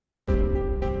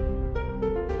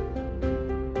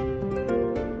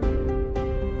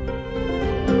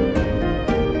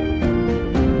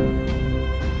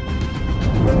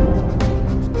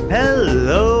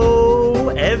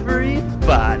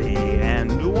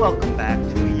welcome back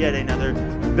to yet another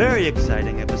very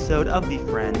exciting episode of the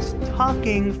Friends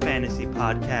Talking Fantasy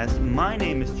Podcast. My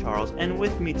name is Charles, and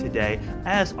with me today,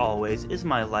 as always, is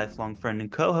my lifelong friend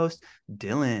and co-host,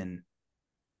 Dylan.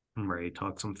 I'm ready to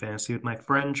talk some fantasy with my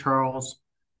friend Charles.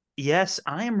 Yes,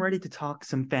 I am ready to talk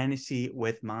some fantasy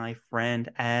with my friend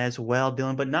as well,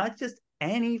 Dylan, but not just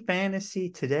any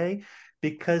fantasy today,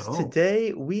 because Oh,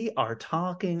 today we are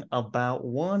talking about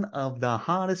one of the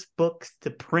hottest books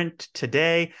to print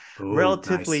today. oh,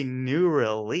 Relatively nice. new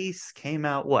release, came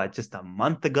out, what, just a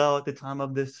month ago at the time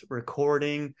of this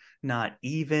recording, not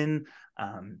even.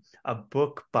 A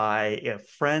book by a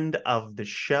friend of the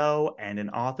show and an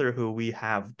author who we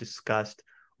have discussed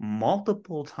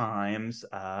multiple times.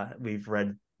 We've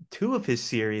read two of his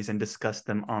series and discussed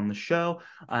them on the show.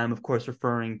 I'm, of course,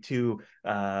 referring to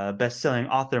best-selling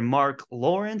author Mark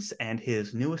Lawrence and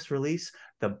his newest release,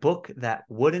 The Book That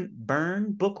Wouldn't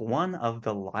Burn, book one of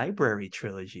the Library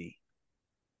trilogy.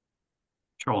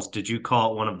 Charles, did you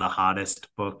call it one of the hottest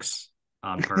books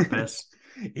on purpose?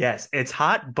 Yes, it's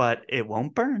hot, but it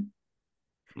won't burn.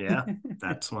 Yeah,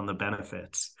 that's one of the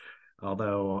benefits.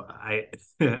 Although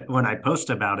when I post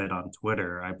about it on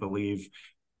Twitter, I believe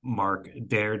Mark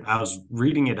dared, I was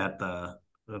reading it at the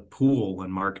pool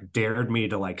and Mark dared me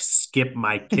to like skip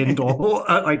my Kindle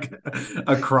like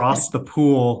across the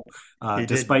pool, He did.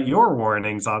 despite your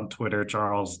warnings on Twitter,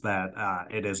 Charles, that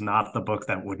it is not the book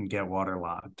that wouldn't get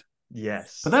waterlogged. But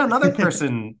Yes. then another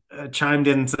person chimed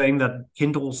in saying that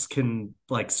Kindles can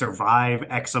like survive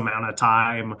X amount of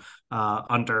time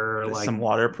under like, Some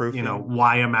waterproofing.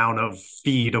 Y amount of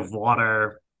feet of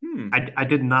water. Hmm. I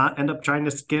did not end up trying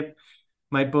to skip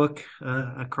my book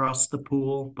across the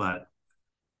pool, but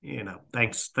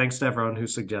thanks to everyone who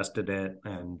suggested it,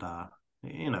 and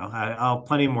I'll have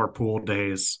plenty more pool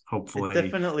days It hopefully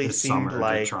definitely this seemed summer to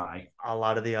like try. a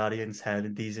lot of the audience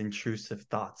had these intrusive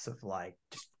thoughts of like,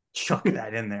 just chuck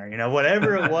that in there.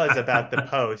 Whatever it was about the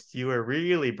post, you were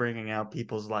really bringing out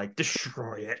people's like,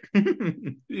 destroy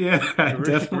it. Yeah, I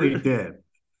definitely did.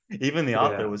 Even the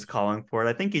author Yeah. was calling for it.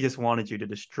 I think he just wanted you to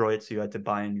destroy it so you had to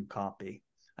buy a new copy.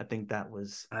 I think that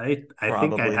was I think I'd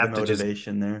probably the have to just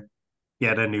motivation there.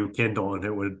 get a new Kindle and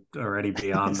it would already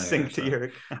be on there. Sync to So, your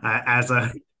account. as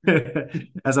a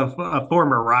as a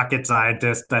former rocket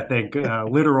scientist, I think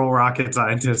literal rocket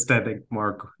scientist, I think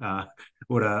Mark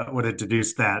would have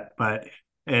deduced that. But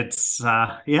it's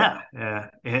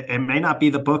it may not be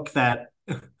the book that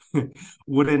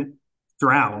wouldn't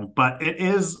drown, but it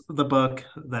is the book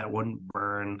that wouldn't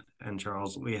burn. And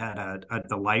Charles, we had a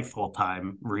delightful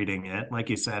time reading it. Like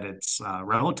you said, it's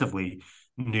relatively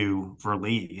new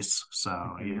release. So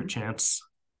your Mm-hmm. chance,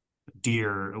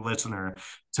 dear listener,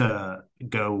 to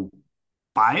go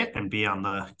buy it and be on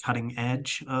the cutting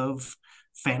edge of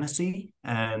fantasy.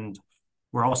 And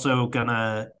we're also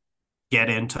gonna get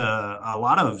into a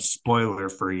lot of spoiler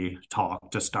free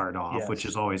talk to start off, which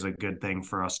is Yes. always a good thing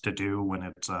for us to do when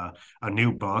it's a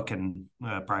new book. And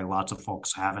probably lots of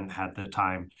folks haven't had the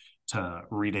time to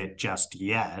read it just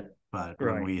yet. But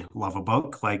when Right. we love a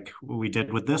book like we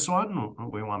did with this one,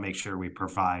 we want to make sure we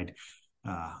provide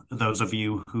those of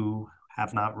you who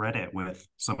have not read it with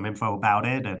some info about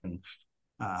it and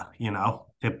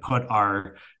to put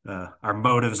our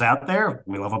motives out there.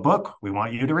 We love a book. We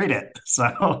want you to read it. So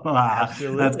that's going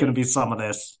to Absolutely. be some of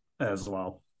this as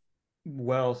well.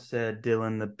 Well said,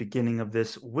 Dylan. The beginning of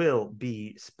this will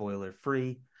be spoiler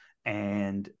free,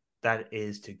 and that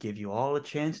is to give you all a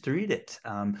chance to read it.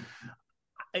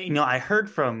 I heard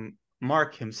from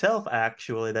Mark himself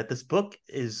actually that this book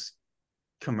is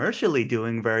commercially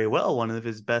doing very well, one of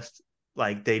his best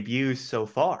like debuts so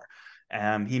far.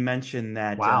 He mentioned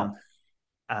that Wow.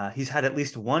 he's had at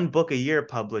least one book a year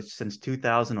published since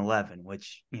 2011,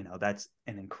 which, that's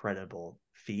an incredible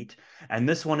feat. And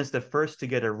this one is the first to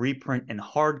get a reprint in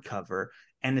hardcover,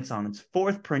 and it's on its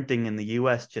fourth printing in the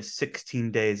US just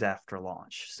 16 days after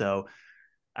launch. So,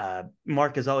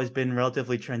 Mark has always been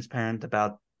relatively transparent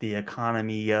about the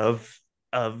economy of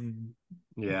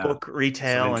Yeah. book Some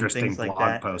retail and things interesting like blog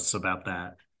that. posts about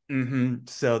that.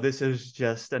 So this is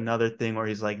just another thing where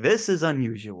he's like, this is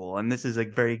unusual and this is a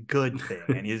very good thing.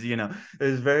 And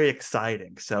it's very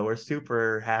exciting. So we're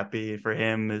super happy for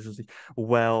him. This is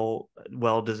well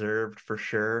deserved for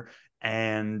sure.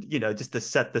 And, just to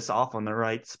set this off on the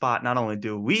right spot, not only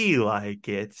do we like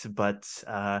it, but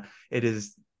it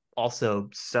is also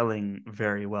selling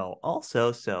very well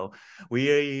also. So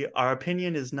our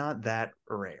opinion is not that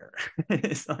rare.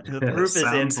 The proof is in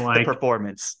Sounds the like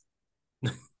performance.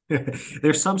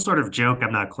 there's some sort of joke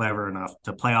I'm not clever enough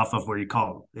to play off of where you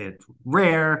call it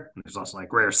rare. There's also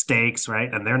like rare steaks,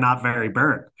 right? And they're not very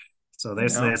burnt. So You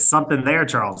know, there's something there,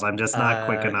 Charles. I'm just not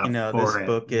quick enough this for it.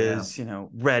 book Yeah, is,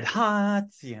 red hot,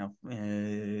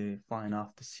 flying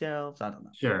off the shelves. I don't know,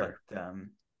 but sure. you know,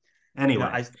 Anyway,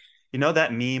 I,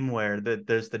 that meme where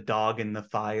there's the dog in the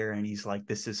fire and he's like,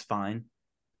 "This is fine."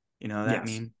 You know that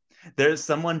yes. meme? There's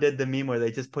someone did the meme where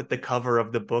they just put the cover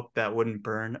of the book that wouldn't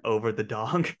burn over the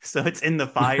dog. So it's in the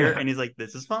fire and he's like,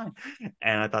 "This is fine."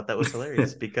 And I thought that was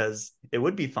hilarious because it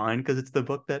would be fine because it's the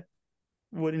book that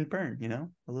wouldn't burn,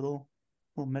 A little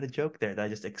meta joke there that I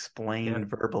just Yeah. explained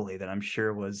verbally that I'm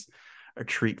sure was a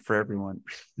treat for everyone.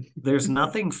 There's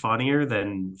nothing funnier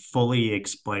than fully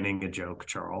explaining a joke,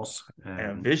 Charles. And a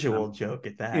And visual joke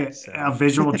at that. a So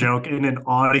visual joke in an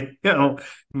audio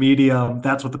medium,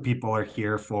 that's what the people are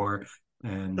here for.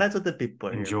 And that's what the people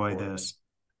are here enjoy for. this.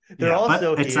 They're Yeah, but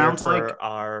also it here sounds like for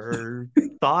our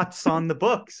thoughts on the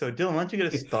book. So Dylan, why don't you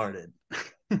get us started?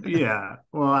 yeah.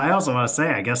 Well, I also want to say,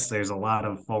 I guess there's a lot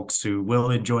of folks who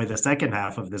will enjoy the second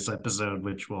half of this episode,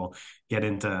 which will get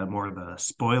into more of the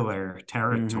spoiler Mm-hmm.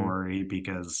 territory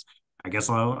because I guess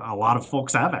a lot of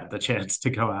folks have had the chance to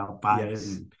go out, buy it, Yes.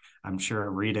 and I'm sure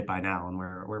read it by now, and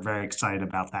we're very excited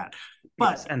about that. Yes.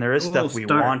 But And there is we'll stuff we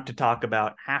start. want to talk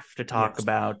about, have to talk Yes,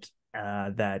 about,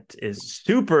 that is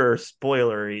super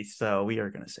spoilery. So we are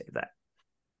going to save that.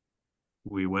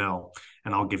 we will,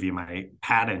 and I'll give you my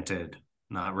patented,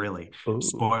 not really, Ooh.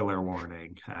 spoiler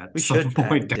warning at We some should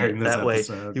point patent during it. this That way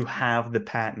episode. you have the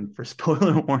patent for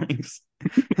spoiler warnings.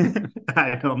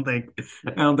 I don't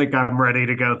think I'm ready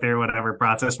to go through whatever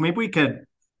process. Maybe we could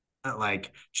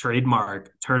like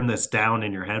trademark turn this down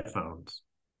in your headphones.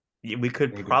 We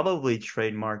could Maybe. probably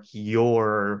trademark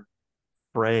your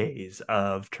phrase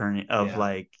of turning of Yeah.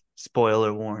 like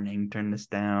spoiler warning, turn this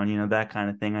down, that kind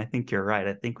of thing. I think you're right.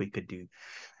 I think we could do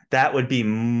that. Would be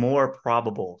more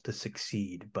probable to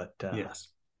succeed, but Yes.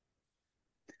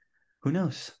 who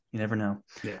knows? You never know.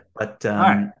 Yeah. But All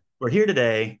right. we're here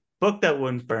today. Book that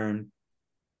wouldn't burn.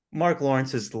 Mark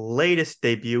Lawrence's latest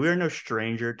debut. We're no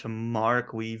stranger to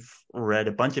Mark. We've read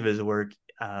a bunch of his work.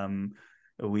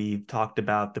 We've talked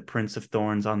about The Prince of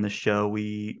Thorns on the show.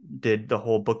 We did the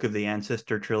whole Book of the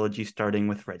Ancestor trilogy, starting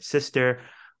with Red Sister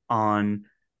on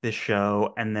this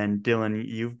show. And then, Dylan,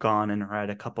 you've gone and read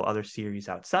a couple other series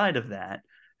outside of that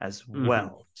as Mm-hmm.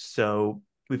 well. So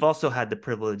we've also had the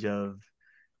privilege of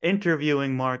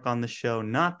interviewing Mark on the show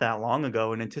not that long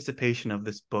ago in anticipation of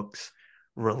this book's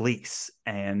release.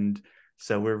 And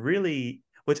so we're really,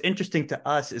 what's interesting to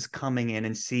us is coming in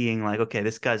and seeing like, okay,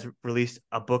 this guy's released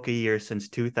a book a year since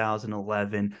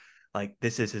 2011. Like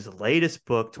this is his latest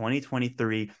book,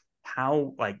 2023.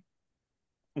 How, like,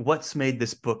 what's made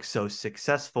this book so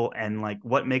successful and like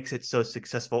what makes it so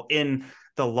successful in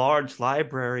the large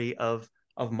library of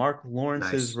Mark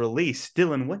Lawrence's Nice. release.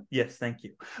 Dylan, what, yes, thank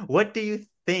you. What do you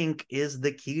think is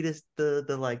the key to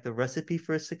the like the recipe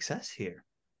for success here?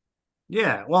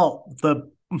 Yeah. Well,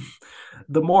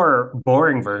 the more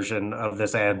boring version of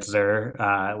this answer,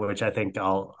 which I think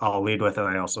I'll lead with, and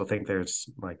I also think there's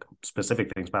like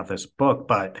specific things about this book,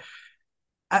 but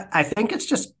I think it's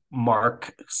just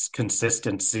Mark's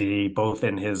consistency, both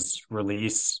in his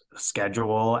release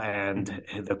schedule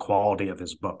Mm-hmm. and the quality of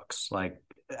his books. Like,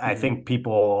 I Mm-hmm. think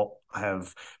people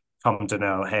have come to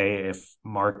know, hey, if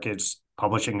Mark is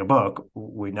publishing a book,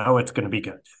 we know it's going to be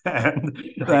good. And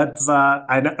Right. that's,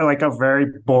 I know, like a very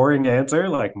boring answer.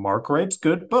 Like, Mark writes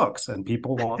good books and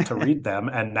people want to read them.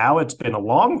 And now it's been a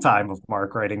long time of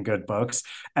Mark writing good books,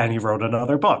 and he wrote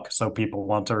another book. So people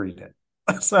want to read it.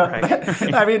 So,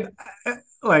 Right. I mean,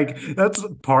 like that's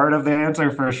part of the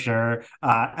answer for sure.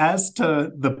 As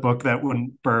to the book that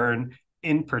wouldn't burn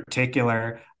in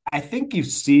particular, I think you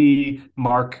see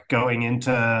Mark going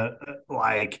into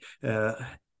like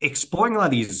exploring a lot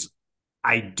of these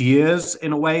ideas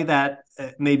in a way that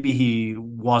maybe he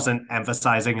wasn't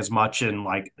emphasizing as much in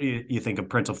like you think of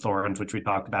Prince of Thorns, which we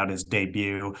talked about his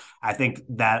debut. I think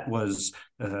that was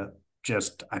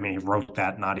just I mean he wrote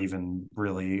that not even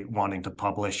really wanting to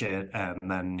publish it, and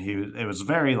then it was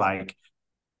very like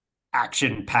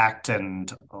action packed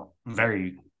and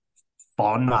very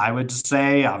fun, I would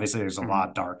say. Obviously there's a lot Mhm.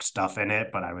 of dark stuff in it,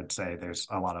 but I would say there's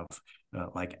a lot of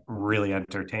like really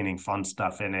entertaining fun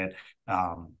stuff in it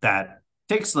that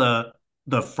takes the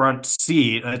front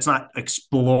seat. It's not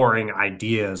exploring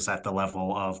ideas at the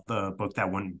level of the book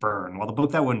that wouldn't burn. Well, the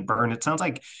book that wouldn't burn, it sounds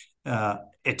like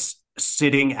it's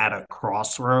sitting at a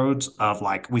crossroads of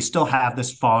like we still have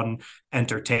this fun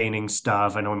entertaining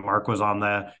stuff. I know Mark was on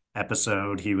the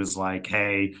episode, he was like,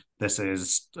 hey, this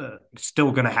is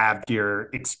still going to have your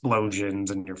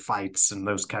explosions and your fights and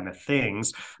those kind of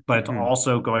things, but Hmm.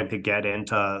 also going to get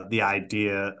into the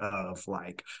idea of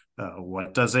like,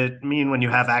 what does it mean when you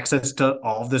have access to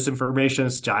all of this information,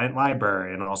 this giant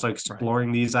library, and also Right.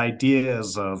 exploring these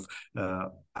ideas of,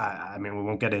 I mean, we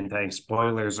won't get into any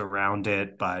spoilers around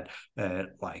it, but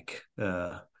like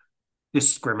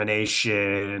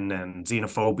discrimination and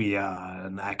xenophobia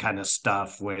and that kind of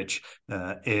stuff, which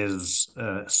is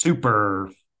super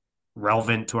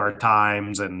relevant to our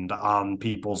times and on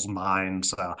people's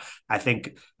minds. I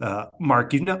think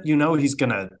Mark, you know, he's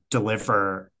going to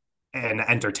deliver an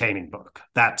entertaining book.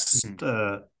 That's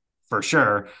Hmm. for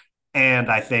sure.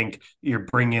 And I think you're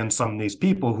bringing in some of these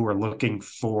people who are looking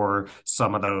for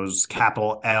some of those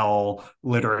capital L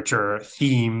literature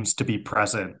themes to be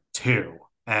present too.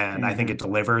 And I think it Hmm.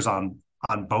 delivers on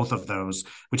both of those,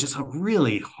 which is a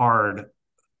really hard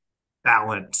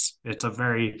balance. It's a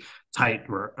very tight,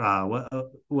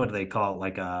 what do they call it?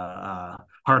 Like a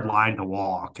hard line to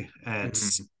walk.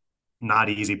 It's Hmm. not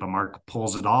easy, but Mark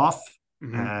pulls it off.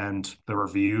 Hmm. And the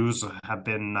reviews have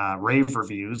been rave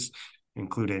reviews,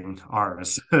 including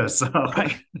ours. So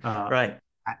Right. uh, Right.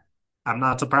 I, I'm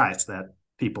not surprised that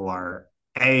people are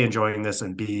A, enjoying this,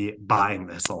 and B, buying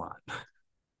this a lot.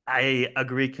 I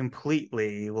agree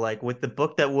completely. Like with the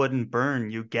book that wouldn't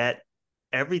burn, you get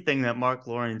everything that Mark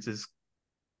Lawrence is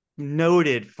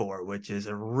noted for, which is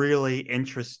a really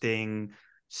interesting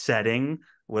setting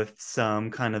with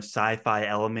some kind of sci-fi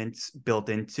elements built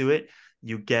into it.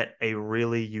 You get a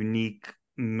really unique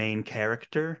main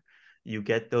character. You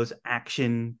get those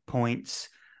action points,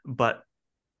 but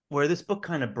where this book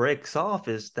kind of breaks off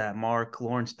is that Mark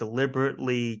Lawrence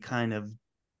deliberately kind of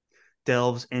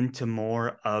delves into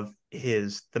more of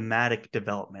his thematic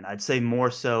development. I'd say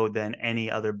more so than any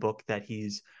other book that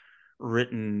he's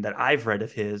written that I've read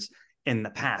of his in the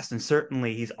past. And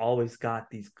certainly he's always got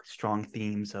these strong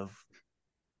themes of,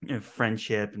 you know,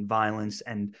 friendship and violence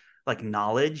and like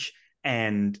knowledge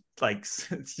and like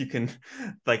you can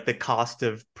like the cost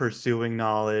of pursuing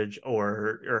knowledge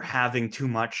or having too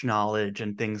much knowledge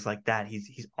and things like that.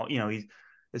 He's you know he's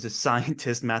is a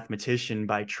scientist mathematician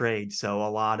by trade, so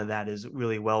a lot of that is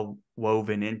really well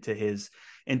woven into his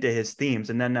themes.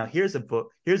 And then now here's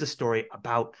a story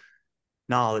about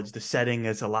knowledge. The setting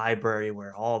is a library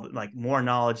where all like more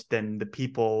knowledge than the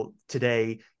people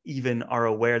today even are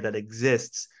aware that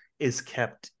exists is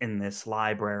kept in this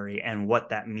library, and what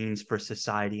that means for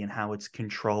society and how it's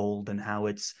controlled and how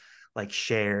it's like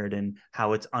shared and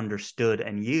how it's understood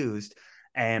and used.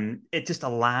 And it just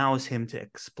allows him to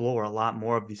explore a lot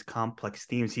more of these complex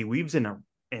themes. He weaves in a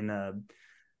in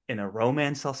a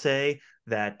romance, I'll say,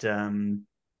 that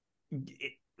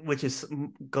which is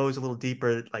goes a little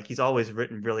deeper. Like he's always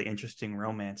written really interesting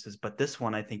romances, but this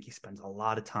one I think he spends a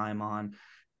lot of time on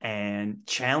and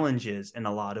challenges in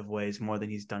a lot of ways more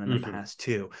than he's done in the Mm-hmm. past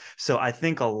too. So I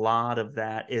think a lot of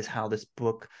that is how this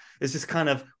book is just kind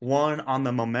of one on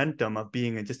the momentum of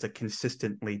being just a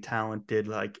consistently talented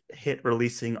like hit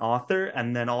releasing author,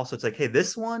 and then also it's like, hey,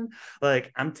 this one,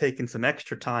 like I'm taking some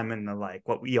extra time in the like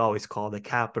what we always call the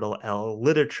capital L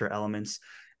literature elements,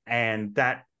 and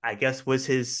that I guess was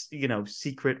his, you know,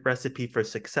 secret recipe for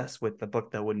success with the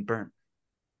book that wouldn't burn.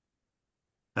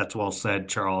 That's well said,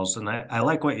 Charles. And I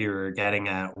like what you're getting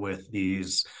at with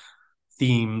these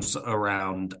themes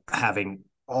around having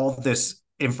all this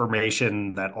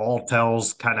information that all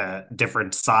tells kind of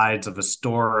different sides of a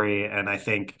story. And I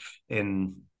think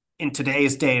in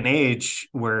today's day and age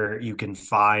where you can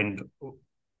find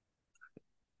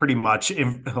pretty much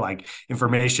like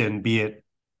information, be it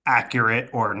accurate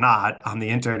or not, on the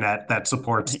internet that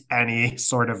supports Right. any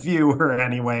sort of view or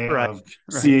any way Right. of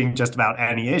Right. seeing just about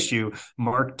any issue.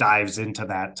 Mark dives into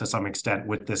that to some extent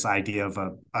with this idea of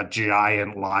a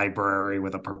giant library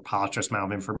with a preposterous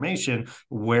amount of information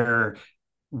where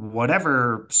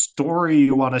whatever story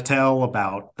you want to tell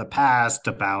about the past,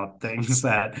 about things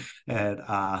that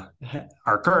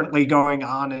are currently going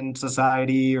on in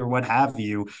society or what have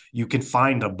you, you can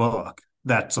find a book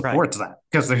that Right. supports that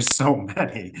because there's so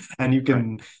many, and you Right.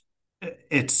 can.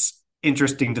 It's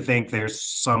interesting to think there's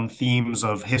some themes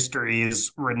of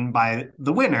histories written by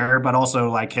the winner, but also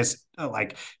like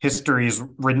histories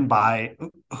written by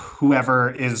whoever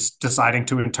is deciding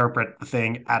to interpret the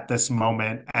thing at this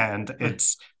moment, and Right.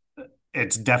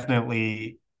 it's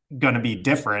definitely going to be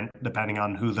different depending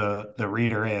on who the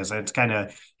reader is. It's kind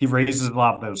of he raises a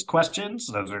lot of those questions.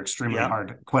 Those are extremely Yeah.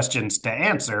 hard questions to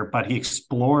answer, but he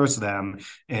explores them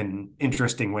in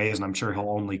interesting ways, and I'm sure he'll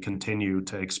only continue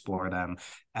to explore them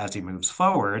as he moves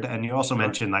forward. And you also Sure.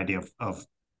 mentioned the idea of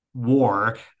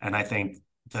war, and I think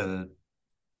the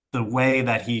the way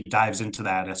that he dives into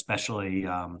that, especially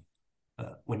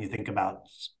when you think about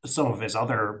some of his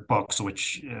other books,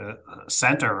 which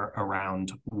center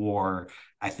around war,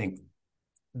 I think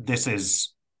this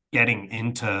is getting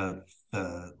into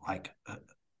the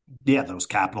yeah, those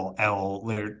capital L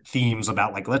themes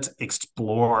about like let's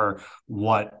explore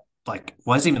what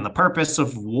is even the purpose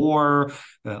of war,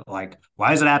 like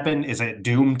why does it happen, is it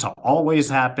doomed to always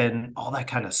happen, all that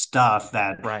kind of stuff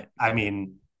that Right. I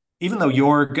mean, even though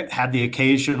Jorg had the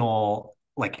occasional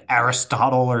like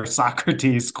Aristotle or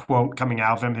Socrates quote coming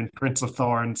out of him in Prince of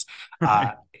Thorns, uh,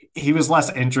 Right. he was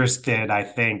less interested, I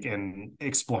think, in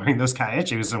exploring those kind of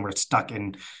issues, and we're stuck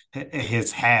in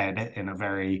his head in a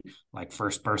very like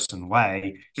first person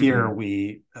way. Here Hmm.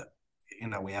 we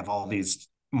have all these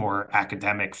more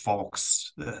academic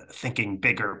folks thinking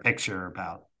bigger picture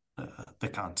about the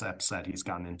concepts that he's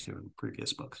gone into in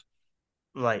previous books.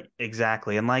 Like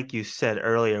exactly. And like you said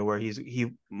earlier, where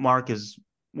Mark is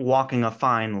walking a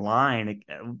fine line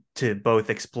to both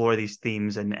explore these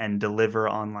themes and deliver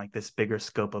on like this bigger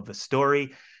scope of a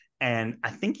story. And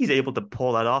I think he's able to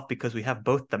pull that off because we have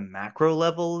both the macro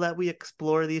level that we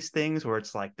explore these things, where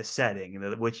it's like the setting,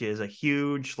 which is a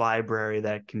huge library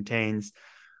that contains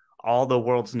all the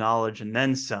world's knowledge and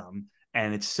then some.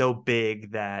 And it's so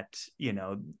big that,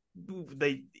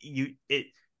 they you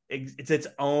it's its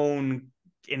own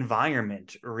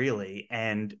environment really.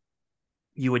 And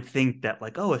you would think that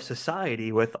like, oh, a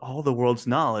society with all the world's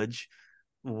knowledge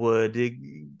would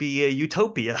be a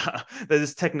utopia.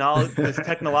 This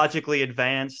technologically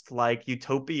advanced like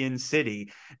utopian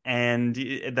city, and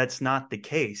that's not the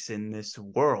case in this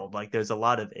world. Like there's a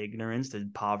lot of ignorance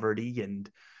and poverty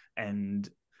and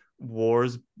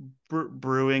wars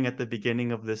brewing at the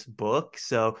beginning of this book.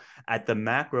 So at the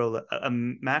macro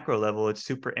level, it's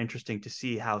super interesting to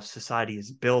see how society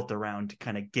is built around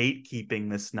kind of gatekeeping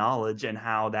this knowledge, and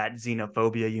how that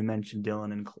xenophobia you mentioned,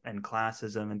 Dylan, and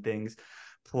classism and things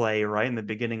play right in the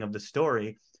beginning of the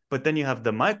story. But then you have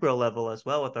the micro level as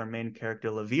well with our main character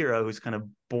Lavira, who's kind of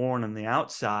born on the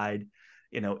outside,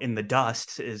 in the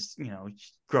dust, is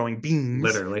growing beans.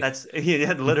 Literally. That's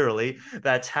yeah, literally.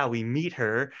 That's how we meet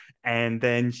her, and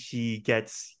then she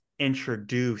gets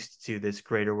introduced to this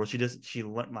greater world. She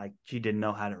didn't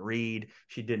know how to read.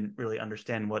 She didn't really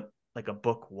understand what like a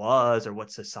book was or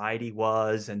what society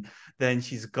was, and then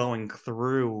she's going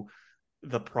through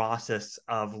the process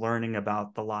of learning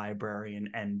about the library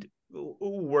and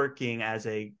working as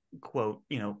a quote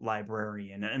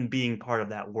librarian and being part of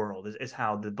that world is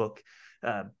how the book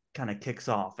kind of kicks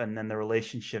off. And then the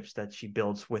relationships that she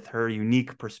builds with her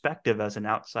unique perspective as an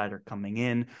outsider coming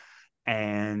in,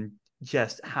 and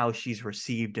just how she's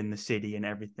received in the city and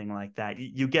everything like that.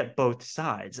 You get both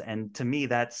sides, and to me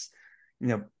that's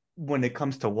when it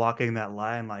comes to walking that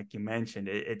line, like you mentioned,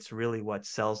 it's really what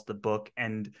sells the book.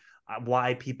 And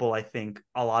why people, I think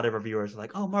a lot of reviewers are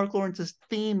like, oh, Mark Lawrence's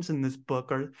themes in this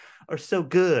book are so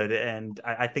good. And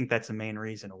I think that's the main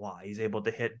reason why he's able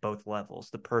to hit both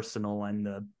levels, the personal and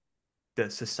the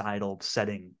societal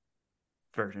setting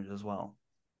versions as well.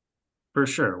 For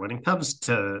sure. When it comes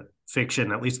to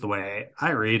fiction, at least the way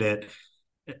I read it,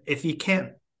 if you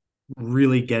can't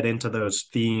really get into those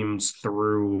themes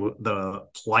through the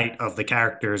plight of the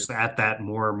characters at that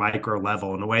more micro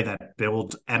level in a way that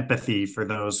builds empathy for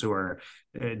those who are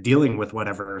dealing with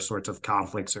whatever sorts of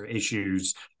conflicts or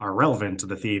issues are relevant to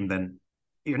the theme, then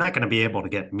you're not going to be able to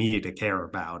get me to care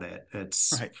about it.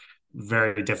 It's Right.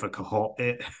 very difficult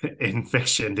in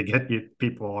fiction to get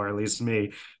people, or at least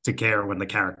me, to care when the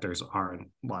characters aren't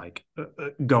like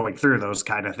going through those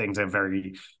kind of things in a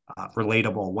very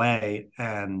relatable way.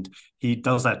 And he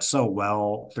does that so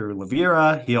well through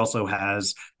Lavira. He also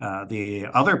has the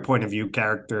other point of view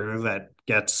character that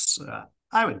gets,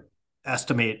 I would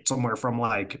estimate, somewhere from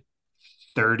like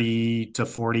 30 to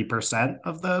 40%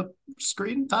 of the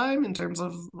screen time in terms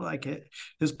of like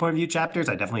his point of view chapters.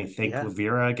 I definitely think Yeah.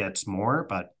 Lavira gets more,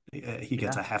 but he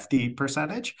gets Yeah. a hefty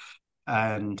percentage.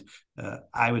 And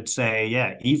I would say,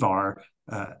 yeah, Ivar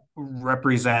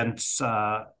represents,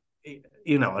 a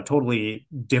totally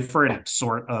different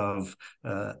sort of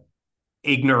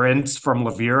ignorance from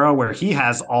Lavira, where he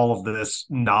has all of this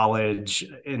knowledge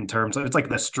in terms of it's like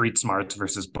the street smarts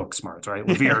versus book smarts, right?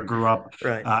 Lavira grew up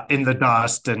Right. in the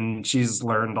dust, and she's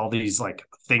learned all these like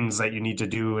things that you need to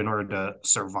do in order to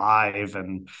survive.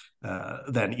 And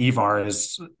then Ivar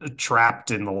is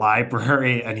trapped in the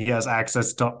library, and he has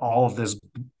access to all of this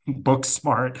book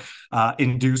smart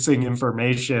inducing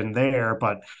information there.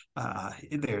 But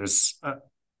there's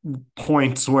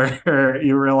points where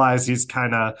you realize he's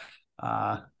kind of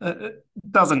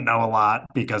doesn't know a lot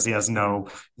because he has Right. no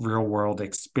real world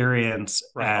experience.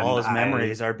 Right. All And his I,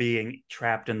 memories are being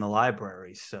trapped in the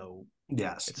library. So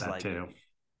yes, it's that like too.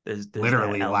 there's that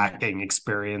Literally element. lacking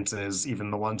experiences,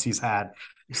 even the ones he's had.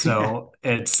 So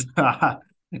it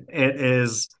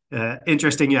is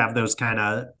interesting. You have those kind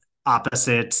of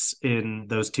opposites in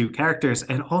those two characters,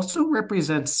 and also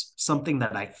represents something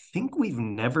that I think we've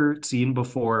never seen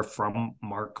before from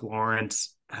Mark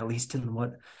Lawrence, at least in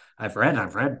what I've read.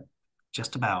 I've read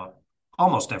just about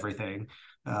almost everything.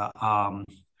 Uh, um,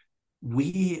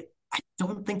 we I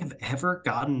don't think I've ever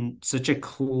gotten such a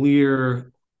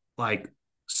clear like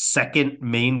second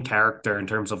main character in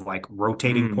terms of like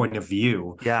rotating Mm, point of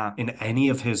view yeah, in any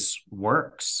of his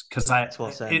works because I that's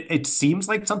well said. it seems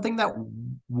like something that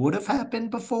would have happened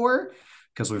before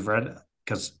because we've read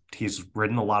because he's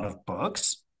written a lot of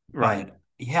books, Right. but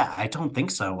yeah, I don't think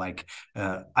so. Like,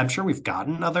 I'm sure we've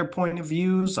gotten other point of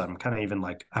views. I'm kind of even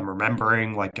like I'm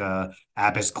remembering like a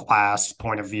Abbess Glass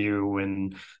point of view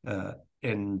and uh,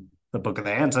 in the Book of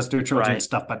the Ancestor trilogy and Right.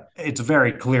 stuff, but it's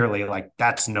very clearly like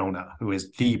that's Nona, who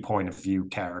is the point of view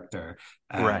character.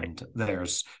 Right. And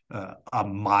there's a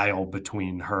mile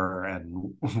between her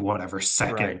and whatever Right.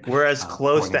 second We're as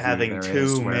close point to of view having there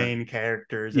is, two where, main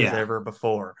characters as yeah. ever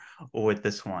before with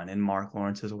this one in Mark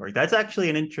Lawrence's work. That's actually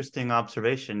an interesting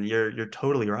observation. You're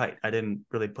totally right. I didn't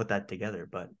really put that together,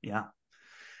 but yeah.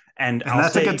 And And I'll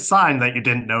that's a good say, sign that you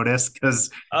didn't notice because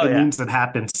oh it yeah. means it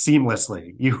happened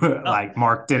seamlessly. You Oh, like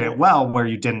Mark did it well, well, where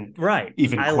you didn't right.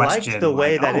 even I liked the question,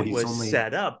 way like, that oh, it he's was only.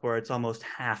 set up, where it's almost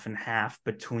half and half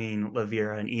between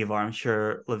Lavira and Eva. I'm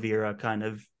sure Lavira kind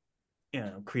of,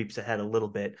 creeps ahead a little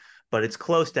bit, but it's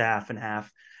close to half and half.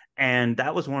 And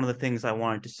that was one of the things I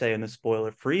wanted to say in the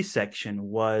spoiler free section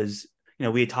was,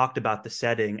 we had talked about the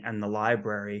setting and the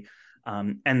library,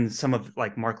 and some of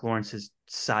like Mark Lawrence's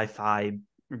sci-fi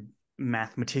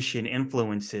mathematician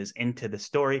influences into the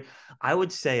story. I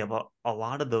would say about a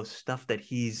lot of those stuff that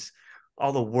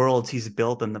all the worlds he's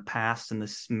built in the past and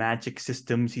the magic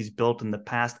systems he's built in the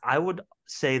past. I would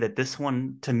say that this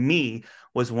one to me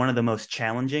was one of the most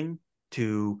challenging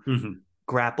to Mhm.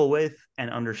 grapple with and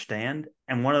understand.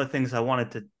 And one of the things I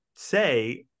wanted to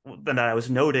say that I was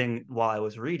noting while I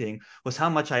was reading was how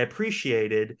much I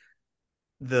appreciated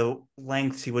the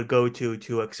lengths he would go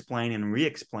to explain and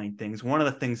re-explain things. One of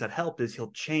the things that helped is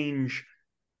he'll change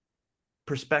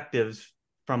perspectives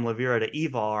from Lavira to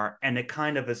Ivar, and it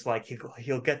kind of is like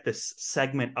he'll get this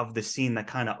segment of the scene that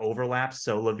kind of overlaps.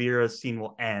 So Lavira's scene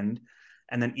will end,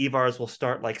 and then Ivar's will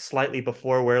start like slightly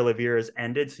before where Lavira's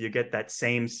ended. So you get that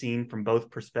same scene from both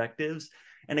perspectives.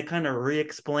 And it kind of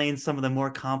re-explains some of the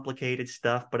more complicated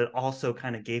stuff, but it also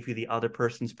kind of gave you the other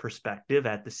person's perspective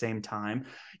at the same time.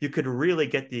 You could really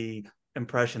get the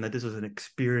impression that this was an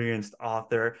experienced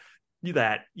author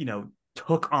that,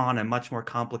 took on a much more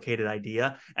complicated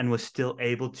idea and was still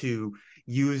able to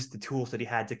use the tools that he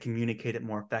had to communicate it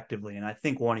more effectively. And I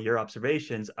think one of your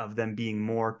observations of them being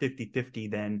more 50-50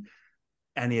 than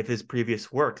any of his previous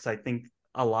works, I think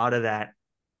a lot of that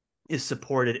is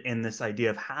supported in this idea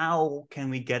of how can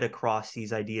we get across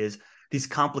these ideas, these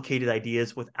complicated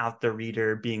ideas, without the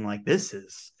reader being like, this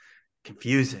is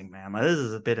confusing, man. This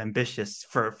is a bit ambitious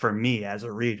for me as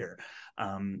a reader.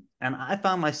 And I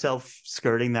found myself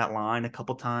skirting that line a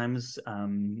couple times,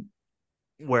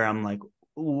 where I'm like,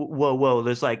 whoa,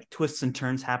 there's like twists and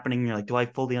turns happening. You're like, do I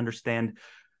fully understand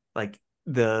like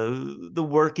the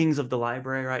workings of the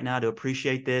library right now to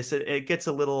appreciate this? It gets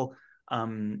a little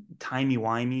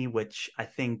timey-wimey, which I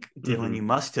think, Dylan, you Mhm.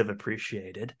 must have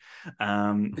appreciated,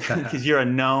 because you're a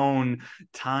known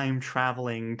time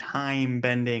traveling, time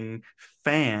bending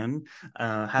fan,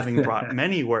 having brought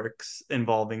many works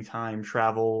involving time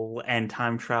travel and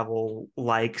time travel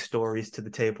like stories to the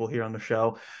table here on the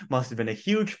show. Must have been a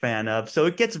huge fan of. So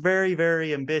it gets very,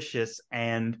 very ambitious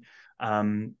and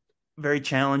um, very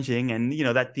challenging. And,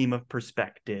 that theme of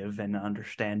perspective and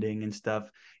understanding and stuff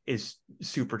is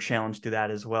super challenged to that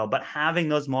as well. But having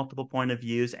those multiple point of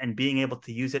views and being able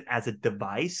to use it as a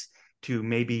device to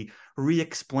maybe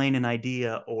re-explain an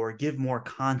idea or give more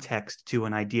context to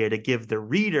an idea to give the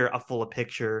reader a fuller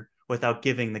picture without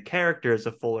giving the characters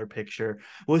a fuller picture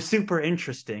was super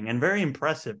interesting and very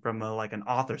impressive from like an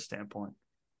author standpoint.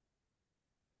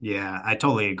 Yeah, I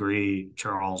totally agree,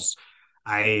 Charles.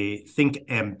 I think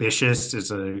ambitious is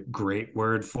a great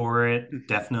word for it.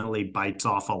 Definitely bites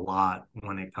off a lot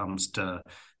when it comes to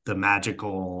the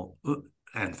magical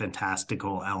and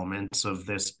fantastical elements of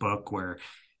this book. Where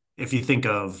if you think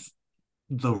of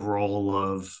the role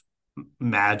of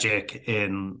magic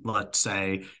in, let's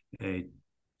say, a,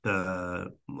 the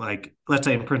like, let's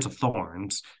say in Prince of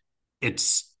Thorns,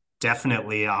 it's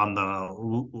definitely on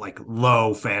the like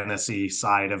low fantasy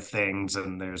side of things,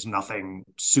 and there's nothing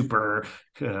super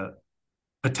uh,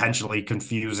 potentially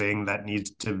confusing that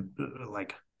needs to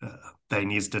like that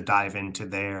needs to dive into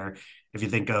there. If you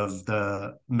think of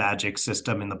the magic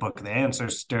system in the Book of the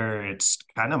Ancestor, it's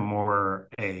kind of more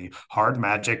a hard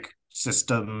magic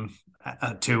system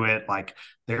to it. Like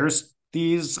there's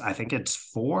these, I think it's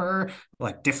four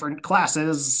like different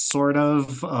classes sort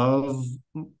Mhm.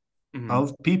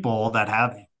 of people that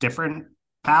have different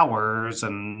powers,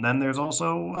 and then there's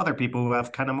also other people who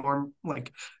have kind of more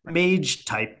like mage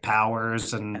type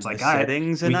powers, and it's And the like, all right,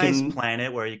 setting's an we ice can,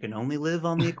 planet where you can only live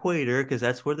on the equator because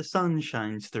that's where the sun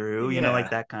shines through, like yeah,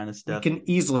 that kind of we stuff. can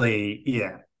easily,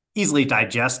 yeah, easily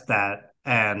digest that.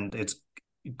 And it's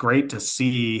great to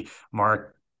see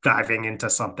Mark diving into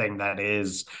something that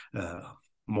is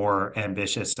more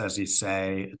ambitious, as you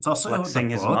say. It's also the Flexing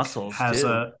his book muscles has too.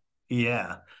 a,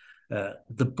 yeah,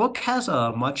 the book has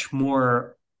a much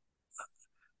more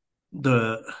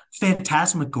the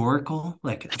phantasmagorical,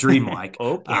 like dreamlike.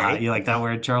 Okay, You like that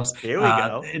word, Charles? here we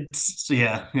go. It's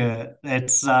yeah, yeah.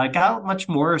 It's got much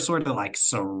more sort of like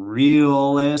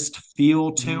surrealist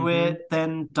feel to Hmm. it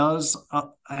than does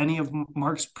any of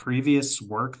Mark's previous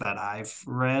work that I've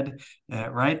read.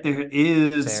 Right, there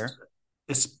is, Fair.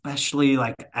 especially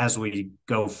like as we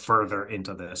go further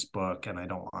into this book, and I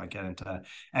don't want to get into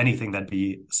anything that'd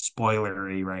be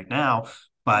spoilery right now,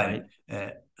 but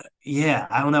Right. yeah,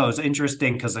 I don't know. It's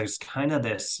interesting because there's kind of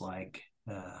this like,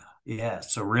 yeah,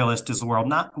 surrealist is the world,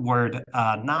 not word,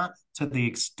 not to the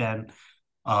extent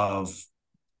of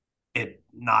it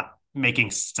not making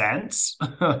sense.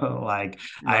 Like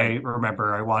Right. I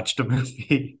remember I watched a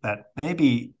movie that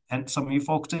maybe and some of you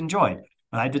folks enjoyed,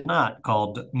 but I did not,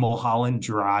 called Mulholland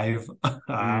Drive. I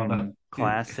don't know if you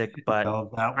Classic, but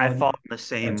know that I fall one. in the It's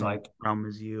same like, realm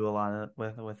as you a lot of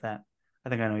with that. I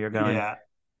think I know where you're going. yeah,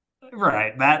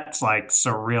 right. That's like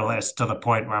surrealist to the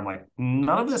point where I'm like,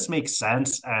 none of this makes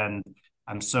sense. And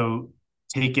I'm so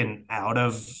taken out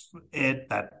of it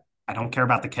that I don't care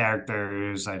about the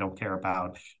characters. I don't care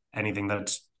about anything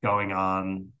that's going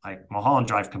on. Like Mulholland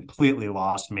Drive completely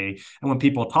lost me. And when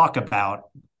people talk about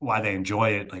why they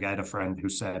enjoy it, like I had a friend who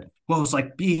said, well, it's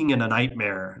like being in a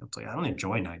nightmare. It's like, I don't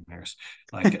enjoy nightmares.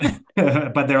 Like,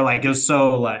 but they're like, it was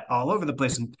so like all over the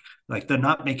place. And like the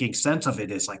not making sense of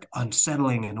it is like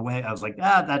unsettling in a way. I was like,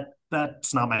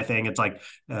 that's not my thing. It's like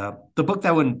the book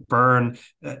that wouldn't burn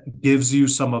gives you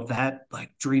some of that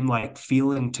like dreamlike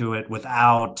feeling to it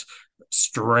without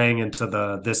straying into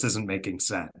the this isn't making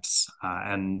sense,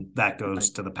 and that goes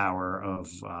Right. to the power of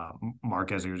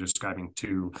Mark, as you were describing,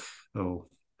 to oh,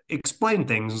 explain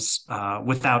things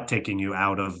without taking you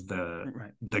out of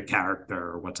Right. the character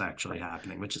or what's actually Right.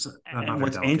 happening, which is And another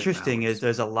what's delicate interesting is balance.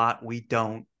 there's a lot we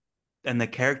don't and the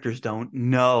characters don't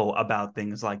know about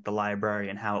things like the library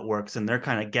and how it works, and they're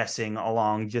kind of guessing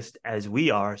along just as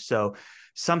we are. So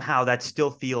somehow that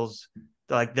still feels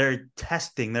like they're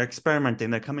testing, they're experimenting,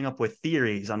 they're coming up with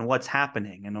theories on what's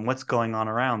happening and on what's going on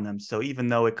around them. So even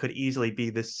though it could easily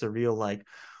be this surreal like,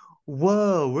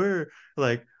 whoa, we're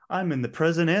like, I'm in the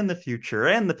present and the future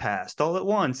and the past all at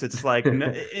once. It's like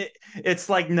it's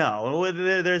like no,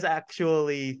 there's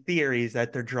actually theories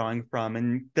that they're drawing from,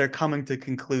 and they're coming to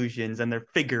conclusions and they're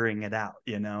figuring it out.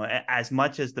 As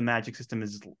much as the magic system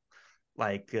is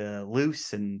like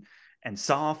loose and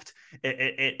soft,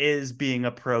 it is being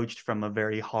approached from a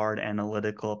very hard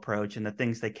analytical approach, and the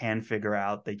things they can figure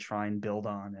out, they try and build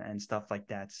on and stuff like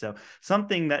that. So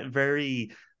something that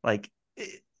very like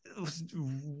it was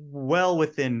well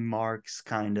within Mark's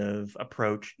kind of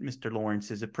approach, Mr.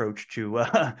 Lawrence's approach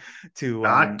Dr. to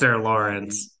writing.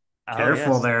 Lawrence. Oh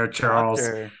Careful yes, there, Charles.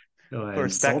 Doctor. Oh, Put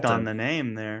respect insult on him. the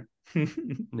name there.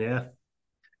 Yeah.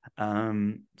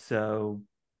 So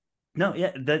no,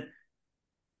 yeah, that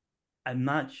I'm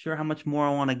not sure how much more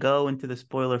I want to go into the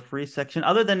spoiler free section,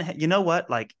 other than, you know what?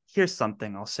 Like, here's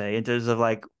something I'll say in terms of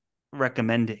like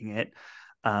recommending it.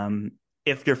 Um,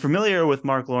 if you're familiar with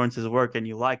Mark Lawrence's work and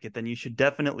you like it, then you should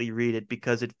definitely read it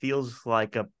because it feels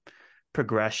like a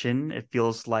progression. It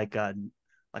feels like a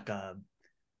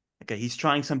he's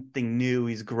trying something new,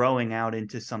 he's growing out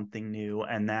into something new,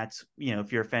 and that's,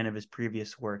 if you're a fan of his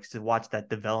previous works, to watch that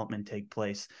development take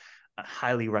place,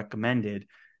 highly recommended.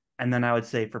 And then I would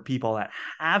say for people that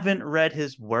haven't read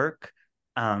his work,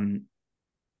 um,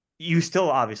 you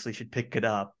still obviously should pick it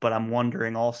up. But I'm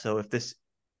wondering also if this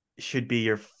should be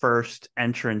your first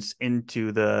entrance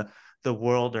into the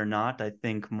world or not. I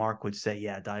think Mark would say,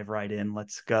 yeah, dive right in,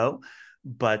 let's go.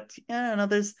 But yeah, no,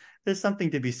 there's something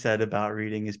to be said about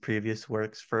reading his previous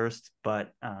works first.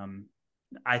 But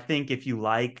I think if you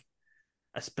like,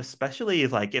 especially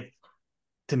like if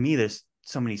to me, there's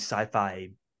so many sci-fi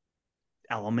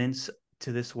elements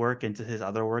to this work and to his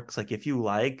other works. Like if you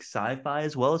like sci-fi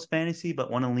as well as fantasy, but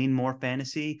want to lean more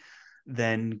fantasy,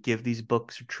 then give these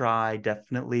books a try.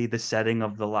 Definitely the setting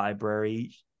of the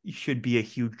library should be a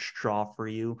huge draw for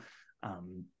you.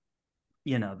 Um,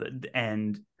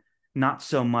 and not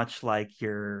so much like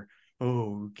your,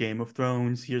 oh, Game of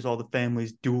Thrones, here's all the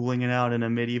families dueling it out in a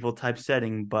medieval type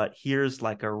setting, but here's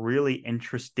like a really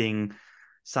interesting,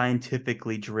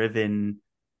 scientifically driven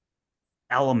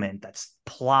element that's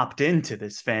plopped into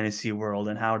this fantasy world,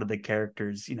 and how do the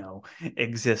characters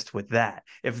exist with that.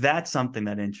 If that's something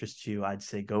that interests you, I'd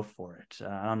say go for it.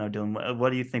 I don't know, Dylan, what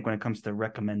do you think when it comes to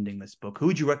recommending this book? Who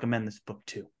would you recommend this book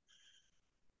to?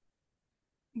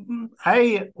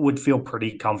 I would feel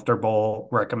pretty comfortable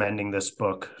recommending this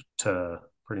book to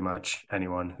pretty much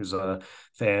anyone who's a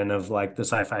fan of like the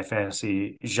sci-fi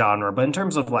fantasy genre. But in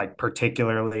terms of like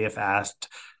particularly if asked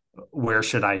where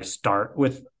should I start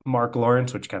with Mark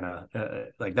Lawrence, which kind of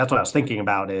like that's what I was thinking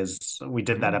about, is we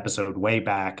did that episode way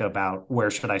back about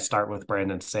where should I start with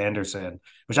Brandon Sanderson,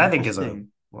 which I think is a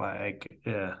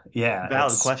Interesting. yeah,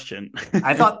 Valid question.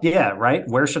 I thought, yeah, right.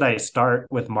 Where should I start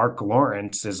with Mark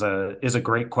Lawrence is a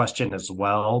great question as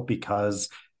well, because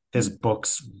his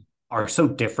books are so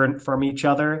different from each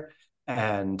other.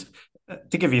 And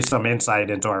to give you some insight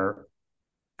into our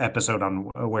episode on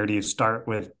where do you start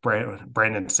with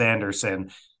Brandon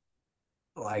Sanderson,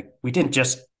 like we didn't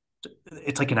just,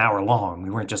 it's like an hour long. We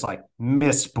weren't just like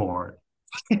Mistborn.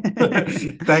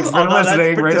 Thanks for Although that's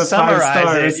listening. Rate to us five summarize it,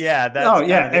 stars. yeah, that's Oh kind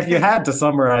yeah, of if you it. had to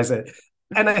summarize it,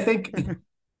 and I think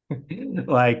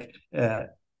like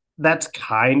that's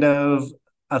kind of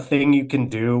a thing you can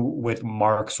do with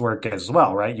Mark's work as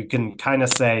well, right? You can kind of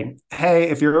say, hey,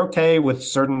 if you're okay with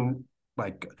certain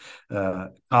like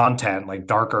content, like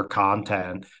darker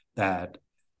content that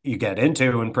you get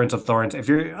into in Prince of Thorns, if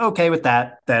you're okay with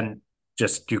that, then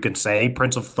just you can say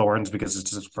Prince of Thorns because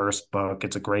it's his first book.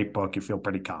 It's a great book. You feel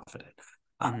pretty confident.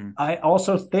 Mm-hmm. I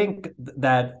also think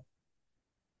that,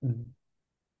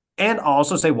 and I'll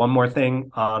also say one more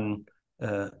thing on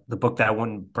the book that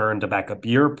wouldn't burn, to back up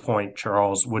your point,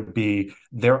 Charles, would be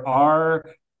there are,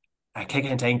 I can't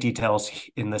get into any details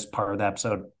in this part of the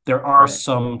episode. There are Right.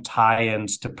 some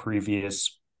tie-ins to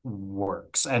previous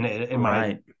works, and it might,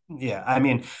 Right. yeah. I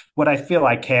mean, what I feel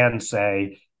I can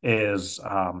say is,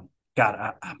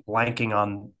 God, I'm blanking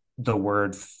on the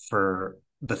word for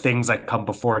the things that come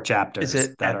before Is chapters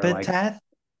it that are like, epitaph?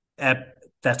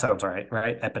 that sounds right,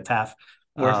 right? Epitaph.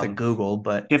 Worth a Um, Google,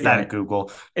 but Give that a yeah,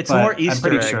 Google, it's more but I'm Easter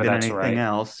pretty egg sure than that's anything right.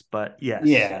 else. But yes,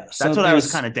 Yeah. So that's what I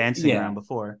was kind there's, of dancing yeah, around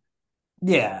before.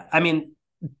 yeah. I mean,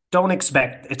 don't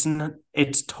expect it's not,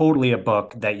 it's totally a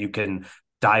book that you can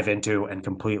dive into and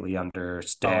completely Oh, an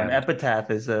understand.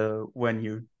 epitaph is a when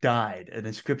you died, an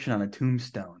inscription on a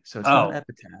tombstone. So it's not an Oh,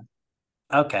 epitaph.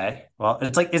 okay. Well,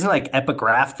 it's like, isn't it like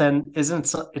epigraph then?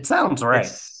 Isn't it, it sounds right.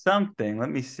 It's something. Let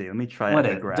me see. Let me try What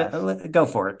is epigraph. go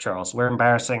for it, Charles. We're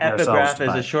embarrassing ourselves, Epigraph is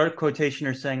a but short quotation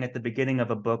or saying at the beginning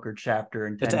of a book or chapter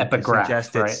it's intended to epigraph,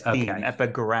 suggest right? its theme. Okay.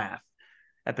 Epigraph.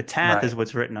 Epitaph is Right.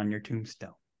 what's written on your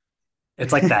tombstone.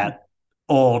 It's like that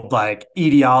old like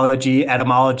etiology,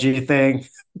 etymology thing,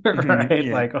 right?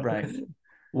 Yeah, Like right.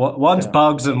 one's So,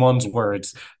 bugs and one's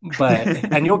words, but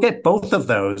and you'll get both of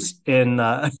those in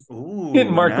ooh,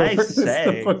 Mark nice Lawrence, the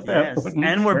seg. book that Yes.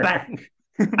 And wouldn't we're back. burn.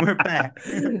 We're back.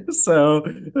 So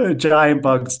giant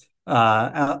bugs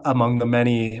among the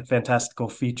many fantastical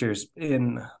features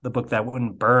in the book that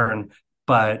wouldn't burn,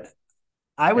 but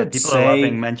I Yeah, would people are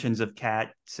loving say, mentions of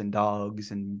cats and dogs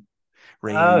and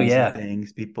oh ravens and yeah,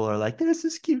 things. People are like, there's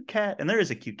this cute cat. And there is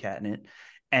a cute cat in it.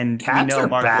 And we cats know are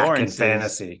Mark back in Lawrence is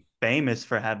fantasy. famous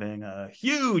for having a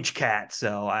huge cat.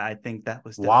 So I think that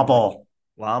was definitely Wobble.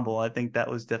 Wobble. I think that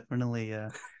was definitely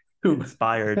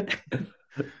inspired.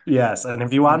 Yes, and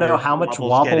if you want to know Wonder if how much Wobble's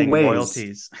Wobble getting weighs,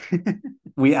 royalties.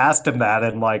 we asked him that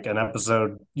in like an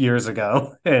episode years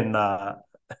ago, and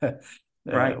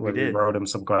Right, we when we did. wrote him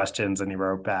some questions, and he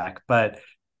wrote back. But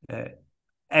uh,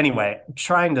 anyway,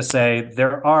 trying to say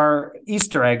there are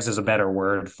Easter eggs is a better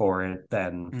word for it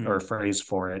than, or Mm. phrase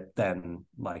for it than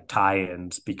like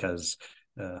tie-ins, because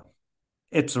uh,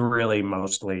 it's really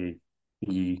mostly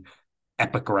the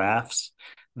epigraphs Mm.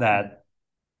 that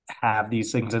have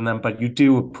these things in them, but you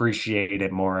do appreciate it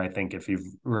more, I think, if you've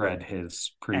read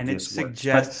his And it previous works. But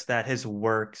suggests that his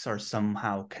works are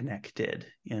somehow connected,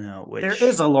 there is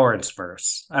which a Lawrence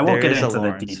verse. I won't there get is a into the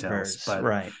Lawrence details, verse, but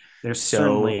right? there's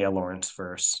certainly So a Lawrence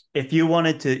verse. if you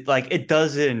wanted to, like, it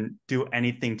doesn't do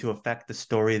anything to affect the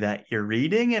story that you're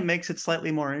reading. It makes it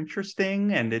slightly more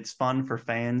interesting, and it's fun for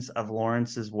fans of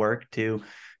Lawrence's work to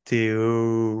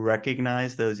to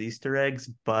recognize those Easter eggs,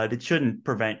 but it shouldn't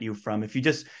prevent you from if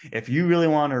you really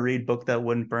want to read Book That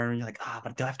Wouldn't Burn, you're like,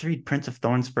 but do I have to read Prince of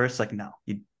Thorns first? Like, no,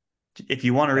 if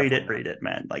you want to Definitely not. read it,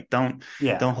 man. Like,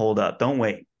 Yeah. don't hold up, don't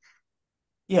wait.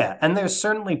 Yeah. And there's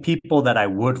certainly people that I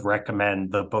would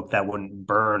recommend the book that wouldn't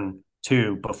burn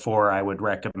to before I would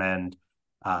recommend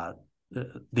uh,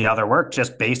 the other work,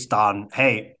 just based on,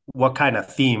 hey, what kind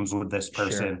of themes would this Sure,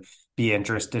 person be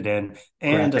interested in?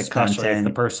 And graphic especially if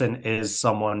the content. person is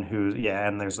someone who, yeah,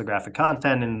 and there's the graphic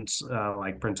content and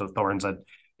like Prince of Thorns that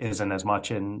isn't as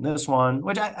much in this one,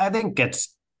 which I think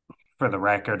gets, for the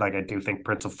record, like I do think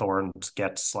Prince of Thorns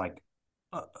gets like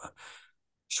uh,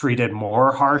 treated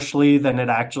more harshly than it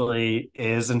actually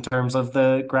is in terms of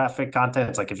the graphic content.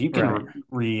 It's like if you can Right.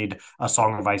 read A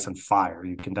Song of Ice and Fire,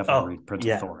 you can definitely Oh, read Prince of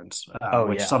yeah. Thorns, Oh,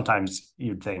 which yeah. sometimes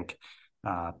you'd think,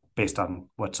 based on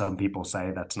what some people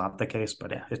say, that's not the case,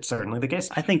 but Yeah. it's certainly the case.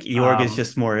 I think Eorg is Um,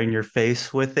 just more in your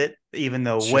face with it, even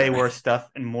though way sure. worse stuff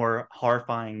and more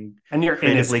horrifying, And you're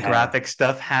in his creatively head. graphic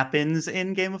stuff happens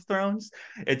in Game of Thrones.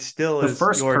 It still The is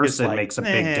first Eorg is person like, makes a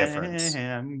big difference.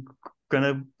 I'm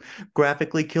gonna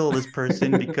graphically kill this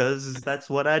person because that's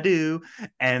what I do.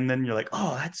 And then you're like,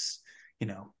 oh, that's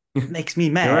makes me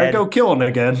Here I mad. go killing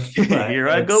again. But Here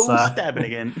I it's go stabbing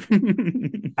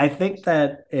again. I think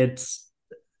that it's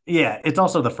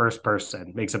also the first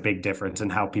person makes a big difference in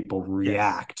how people Yes.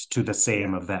 react to the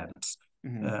same Yeah. events.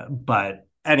 Mhm. But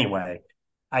anyway,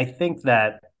 I think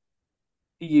that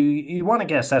you want to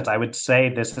get a sense. I would say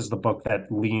this is the book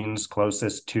that leans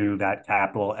closest to that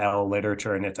capital L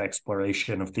literature and its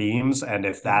exploration of themes. And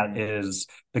if that Mhm. is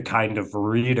the kind of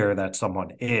reader that someone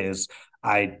is,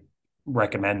 I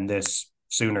recommend this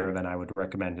sooner than I would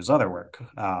recommend his other work.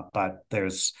 But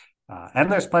there's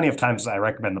plenty of times I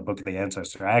recommend the Book of the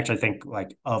Ancestor. I actually think,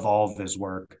 like, of all of his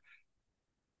work,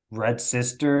 Red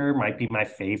Sister might be my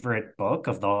favorite book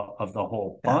of the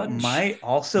whole That bunch. might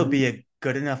also be a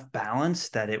good enough balance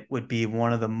that it would be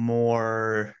one of the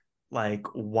more like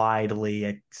widely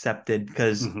accepted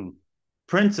because Mm-hmm.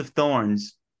 Prince of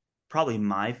Thorns probably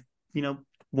my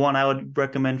one I would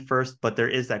recommend first, but there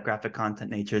is that graphic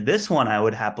content nature. This one I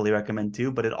would happily recommend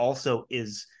too, but it also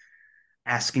is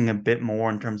asking a bit more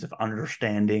in terms of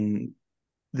understanding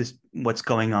this what's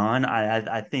going on.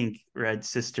 I think Red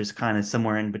Sister's kind of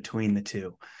somewhere in between the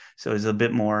two, so it's a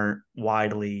bit more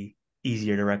widely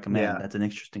easier to recommend. Yeah. That's an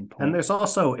interesting And point. there's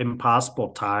also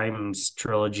Impossible Times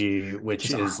trilogy, Which which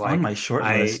is is on like my short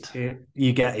I list.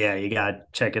 you gotta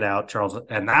check it out, Charles.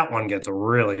 And that one gets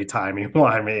really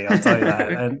timey-wimey, I'll tell you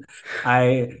that. And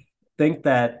I think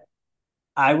that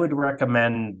I would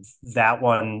recommend that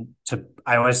one to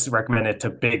I always recommend it to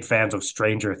big fans of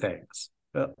Stranger Things.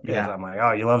 Because Yeah. I'm like,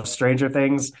 oh, you love Stranger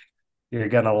Things? You're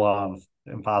gonna love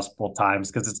Impossible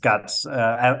Times because it's got,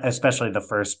 especially the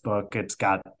first book, it's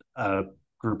got a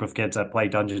group of kids that play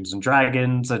Dungeons and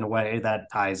Dragons in a way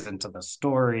that ties into the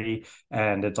story,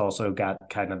 and it's also got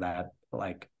kind of that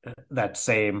like that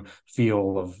same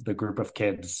feel of the group of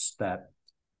kids that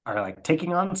are like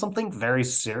taking on something very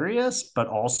serious, but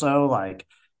also like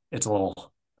it's a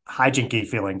little hijinky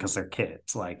feeling because they're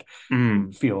kids. Like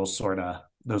Mm. feels sort of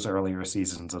those earlier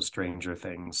seasons of Stranger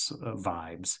Things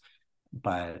vibes.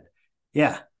 But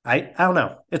yeah, I don't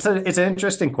know. It's an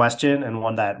interesting question and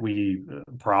one that we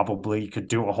probably could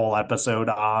do a whole episode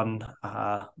on,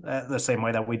 the same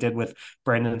way that we did with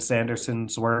Brandon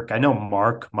Sanderson's work. I know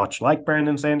Mark, much like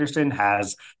Brandon Sanderson,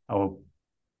 has a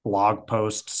blog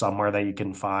post somewhere that you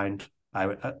can find.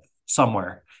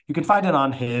 Somewhere you can find it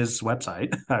on his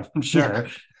website, I'm Yeah.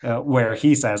 sure, where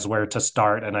he says where to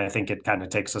start. And I think it kind of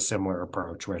takes a similar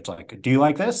approach where it's like, do you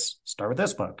like this? Start with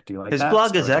this book. Do you like His that? blog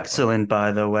Start is with that book. excellent,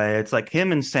 by the way. It's like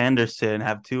him and Sanderson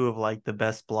have two of like the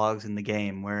best blogs in the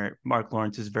game, where Mark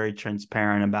Lawrence is very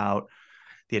transparent about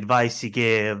the advice he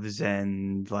gives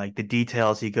and like the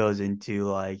details he goes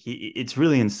into. It's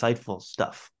really insightful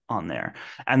stuff on there.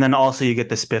 And then also you get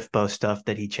the Spiffbo stuff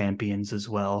that he champions as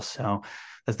well. So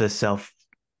that's the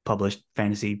self-published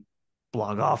fantasy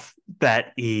blog off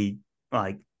that he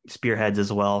like spearheads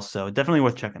as well. So definitely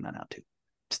worth checking that out too.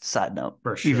 Just a side note,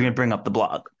 For if you're gonna sure. bring up the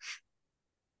blog.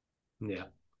 Yeah.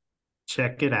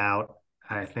 Check it out.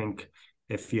 I think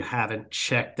if you haven't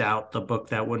checked out the book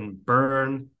that wouldn't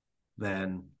burn,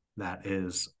 then that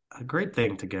is a great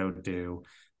thing to go do.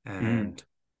 Mm, And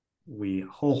we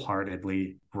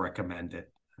wholeheartedly recommend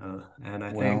it. And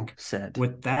I well think said.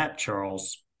 with that,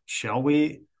 Charles, shall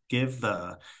we give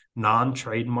the non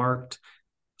trademarked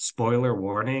spoiler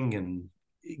warning and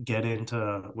get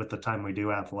into with the time we do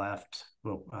have left?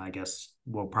 Well, I guess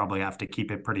we'll probably have to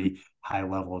keep it pretty high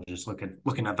level. Just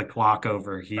looking at the clock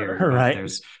over here, but Right.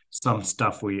 there's some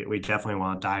stuff we definitely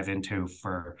want to dive into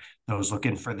for those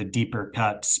looking for the deeper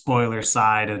cut spoiler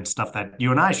side and stuff that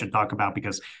you and I should talk about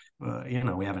because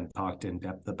we haven't talked in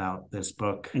depth about this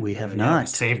book. We have Yeah, we not.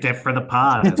 saved it for the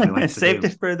pod as we like to Saved do.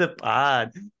 it for the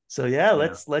pod. So yeah, Yeah.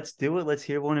 let's do it. Let's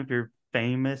hear one of your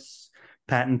famous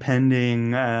patent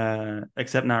pending,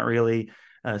 except not really,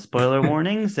 spoiler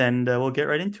warnings, and we'll get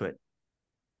right into it.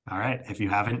 All right. If you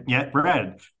haven't yet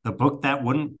read The Book That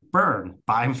Wouldn't Burn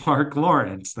by Mark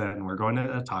Lawrence, then we're going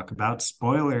to talk about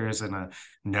spoilers and a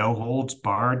no holds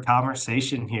barred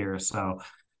conversation here. So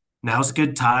now's a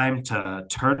good time to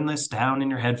turn this down in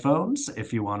your headphones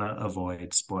if you want to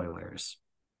avoid spoilers.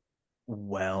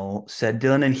 Well said,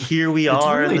 Dylan. And here we It's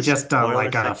are in really the just spoiler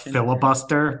like a section.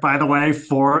 filibuster, by the way,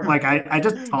 for like I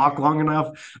just talk long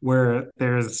enough where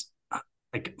there's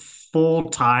like full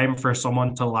time for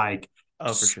someone to like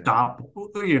Oh, for sure. stop,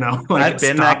 like I've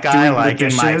been that stop guy, doing the like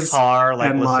in my dishes car, like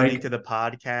and listening like to the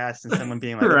podcast, and someone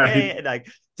being like, "Okay," right, and like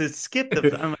to skip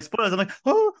the. I'm like, spoilers. I'm like,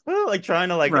 oh, like trying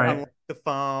to like right. unlock the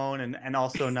phone and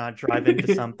also not drive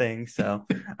into something. So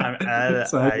I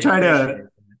So I try to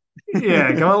appreciate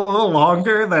yeah, that. go a little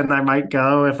longer than I might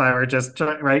go if I were just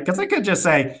right. Because I could just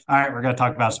say, all right, we're going to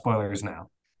talk about spoilers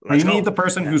now. But Let's you need go. the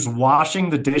person Yeah, who's washing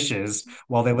the dishes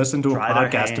while they listen to a dry their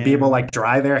podcast to be able to hands. like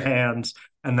dry their hands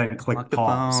and then Unlock click the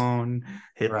pause. phone,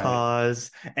 hit Right. pause,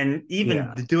 and even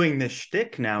Yeah. doing this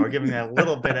shtick now, we're giving that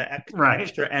little bit of Right.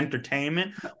 extra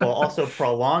entertainment while also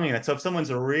prolonging it. So if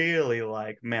someone's really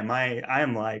like, man,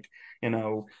 I'm like, My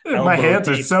elbow hands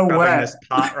are deep so scrubbing this wet.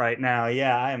 pot right now.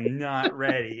 Yeah, I am not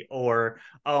ready. Or,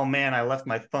 oh man, I left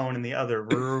my phone in the other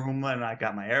room and I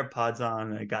got my AirPods on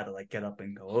and I got to like get up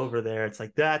and go over there. It's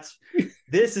like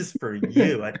this is for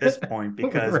you at this point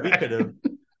because Right.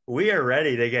 we are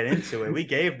ready to get into it. We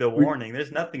gave the We, warning.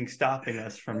 There's nothing stopping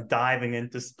us from diving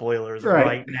into spoilers right.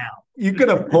 right now. You could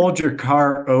have pulled your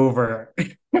car over.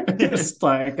 Just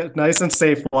like nice and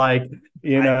safe, like,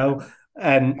 you I know,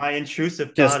 and My intrusive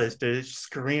thought just is to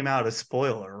scream out a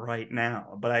spoiler right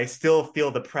now, but I still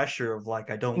feel the pressure of like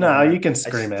I don't want no, to. you can I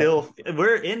scream it. still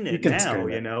we're in You it can now,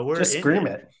 scream it. we're Just in scream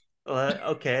it. it.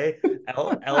 Okay,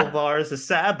 Elvar's a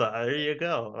Saba. There you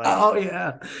go. Oh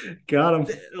yeah, got him.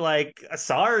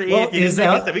 Sorry Well, if you didn't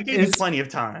make it. We gave you plenty of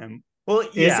time. Well, is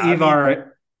yeah. I mean,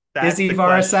 Ivar that's the a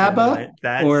question, Saba right?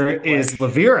 That's or the is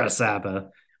question. Lavira a Saba?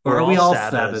 Or We're are all we all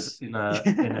Sabas Sabas.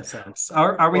 in a sense?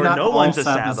 Are we Or not no all one's a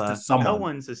Sabas to Saba. No someone?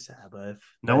 one's a Saba.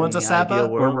 No In one's a the ideal Saba, or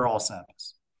we're world. all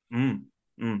Sabas.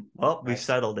 Mm, Well, we Nice.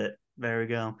 settled it. There we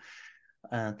go.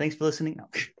 Thanks for listening.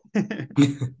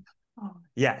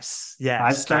 Yes, Five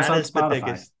yes, stars that on is the Spotify.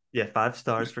 biggest. Yeah, 5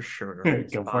 stars for sure. Go for it.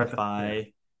 Yeah.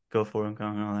 Spotify, go for it,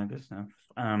 and all that good stuff.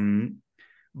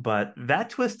 But that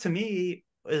twist to me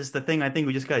is the thing I think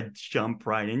we just got to jump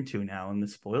right into now in the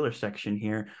spoiler section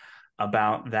here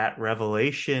about that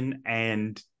revelation.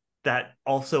 And that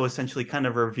also essentially kind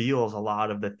of reveals a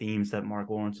lot of the themes that Mark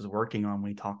Lawrence is working on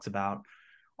when he talks about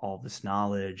all this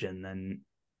knowledge and then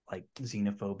like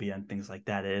xenophobia and things like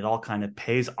that. It all kind of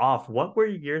pays off. What were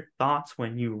your thoughts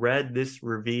when you read this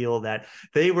reveal that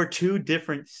they were two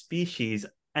different species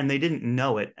and they didn't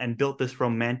know it and built this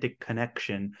romantic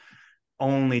connection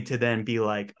only to then be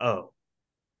like, oh,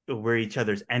 we're each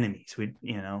other's enemies?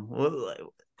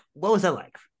 What was that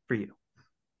like for you?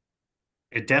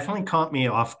 It definitely caught me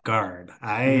off guard.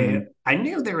 Mm-hmm. I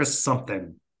knew there was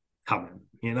something coming.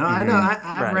 I know Mm-hmm.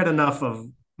 I've Right. read enough of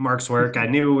Mark's work. I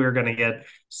knew we were going to get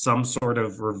some sort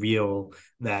of reveal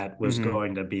that was Mm-hmm.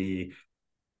 going to be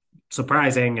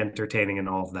surprising, entertaining, and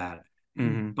all of that.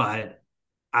 Mm-hmm. But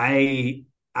I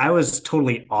I was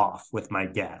totally off with my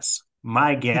guess.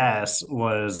 My guess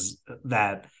was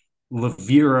that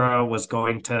Levira was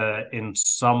going to, in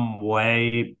some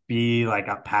way, be like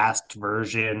a past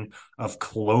version of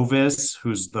Clovis,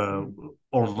 who's the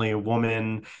only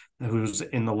woman who's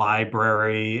in the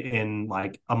library in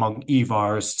like among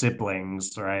Ivar's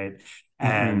siblings, right? Mm-hmm.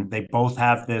 And they both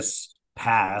have this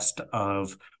past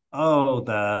of, oh,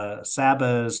 the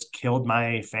Sabas killed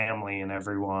my family and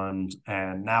everyone,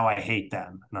 and now I hate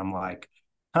them. And I'm like,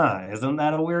 huh, isn't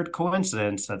that a weird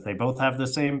coincidence that they both have the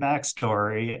same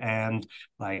backstory? And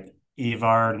like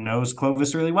Ivar knows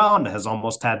Clovis really well and has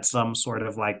almost had some sort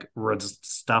of like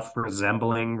stuff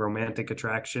resembling romantic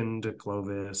attraction to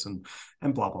Clovis and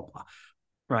blah blah blah.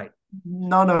 Right.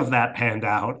 None of that panned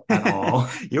out at all.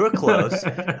 You were close.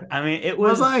 I mean, it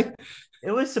Was was I?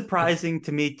 It was surprising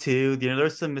to me too. There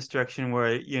was some misdirection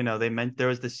where, they meant there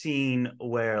was the scene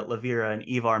where Lavira and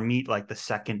Ivar meet like the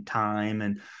second time,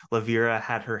 and Lavira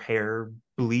had her hair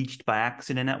bleached by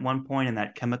accident at one point in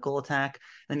that chemical attack.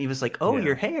 And he was like, "Oh,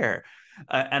 your Yeah. hair."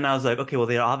 And I was like, okay, well,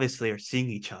 they obviously are seeing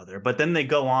each other. But then they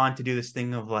go on to do this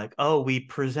thing of like, oh, we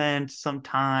present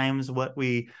sometimes what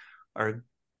we are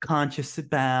conscious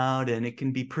about, and it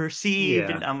can be perceived.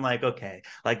 And Yeah. I'm like, okay,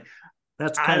 like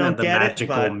That's I kind of don't the get it,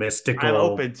 magical, but I'm mystical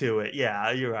open to it.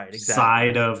 Yeah, you're right.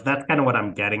 side Exactly. of that's kind of what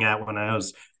I'm getting at when I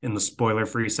was in the spoiler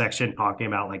free section talking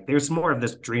about like there's more of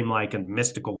this dreamlike, and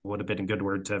mystical would have been a good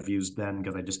word to have used then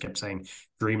because I just kept saying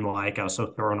dreamlike. I was so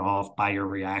thrown off by your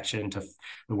reaction to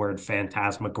the word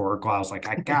phantasmagorical. I was like,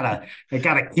 I gotta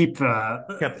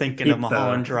Kept thinking of keep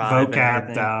Mulholland the Drive and vocab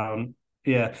everything. down.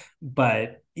 Yeah.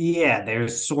 But yeah,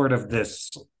 there's sort of this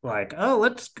like, oh,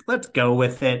 let's go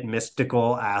with it,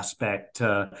 mystical aspect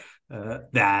to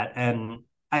that. And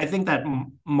I think that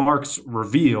Mark's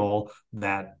reveal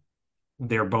that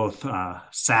they're both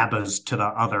Sabas to the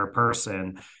other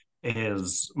person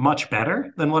is much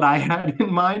better than what I had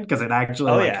in mind because it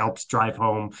actually Oh like yeah. helps drive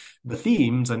home the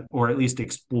themes and or at least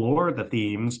explore the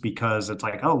themes because it's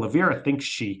like, oh, Lavira thinks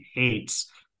she hates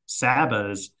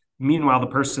Sabas. Meanwhile, the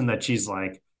person that she's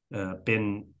like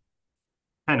been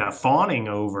kind of fawning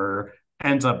over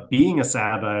ends up being a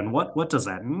Saba, and what does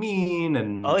that mean,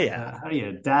 Oh and yeah. how do you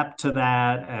adapt to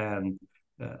that? And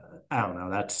I don't know.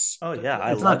 That's Oh yeah.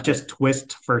 I it's not loved just it.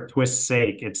 twist for twist's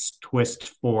sake. It's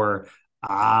twist for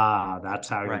that's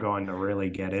how you're Right. going to really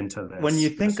get into When you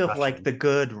this think of like discussion. the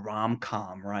good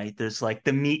rom-com, right? There's like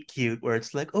the meet cute where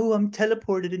it's like, "Oh, I'm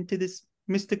teleported into this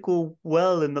mystical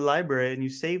well in the library and you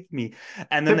saved me."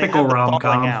 And then they Typical have the rom falling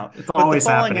com. out. It's But the always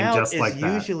falling happening out just is like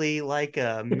that. usually like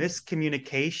a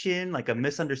miscommunication, like a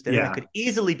misunderstanding that Yeah. could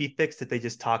easily be fixed if they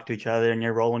just talk to each other and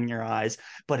you're rolling your eyes.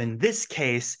 But in this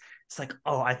case, it's like,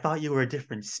 "Oh, I thought you were a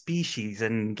different species,"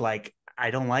 and like I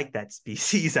don't like that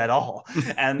species at all.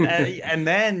 And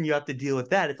then you have to deal with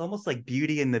that. It's almost like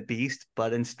Beauty and the Beast,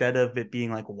 but instead of it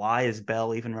being like, why is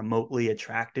Belle even remotely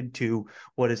attracted to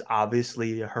what is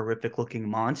obviously a horrific looking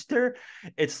monster?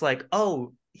 It's like,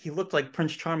 oh, he looked like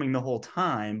Prince Charming the whole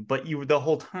time, but you the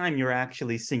whole time you're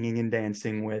actually singing and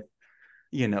dancing with,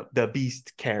 the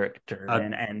Beast character, a,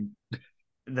 and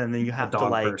then you a have to dog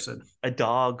like person. a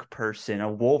dog person, a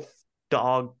wolf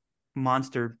dog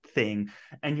monster thing,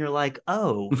 and you're like,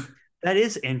 oh, that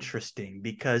is interesting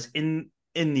because in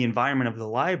the environment of the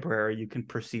library, you can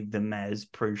perceive them as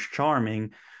Prince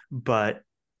Charming, but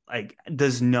like,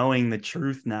 does knowing the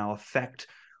truth now affect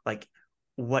like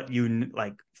what you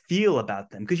like feel about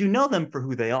them because you know them for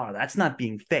who they are. That's not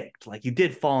being faked. Like you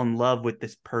did fall in love with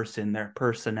this person, their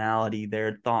personality,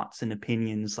 their thoughts and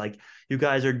opinions. Like you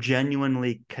guys are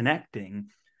genuinely connecting,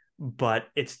 but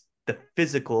it's the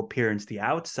physical appearance, the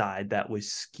outside that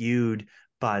was skewed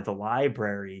by the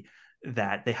library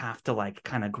that they have to like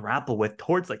kind of grapple with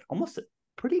towards like almost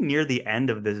pretty near the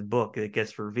end of this book. It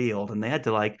gets revealed, and they had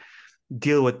to like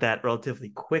deal with that relatively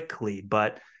quickly.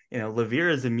 But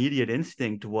Lavira's immediate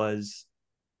instinct was,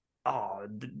 oh,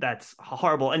 that's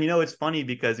horrible. And it's funny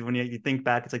because when you think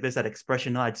back, it's like there's that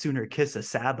expression, oh, I'd sooner kiss a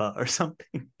Saba or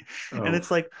something. And Oh.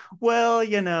 it's like, well,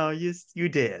 you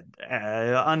did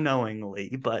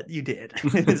unknowingly, but you did.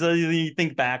 So you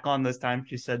think back on those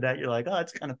times you said that, you're like, oh,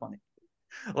 it's kind of funny.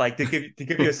 Like to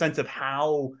give you a sense of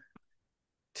how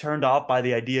turned off by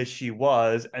the idea she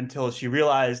was until she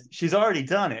realized she's already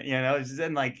done it,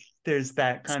 and like there's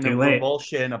that It's kind too of late.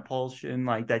 revulsion, appulsion,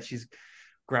 like that she's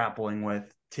grappling with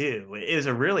too. It is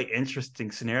a really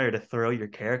interesting scenario to throw your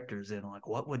characters in. Like,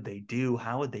 what would they do?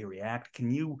 How would they react? Can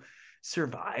you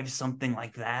survive something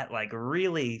like that? Like,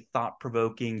 really thought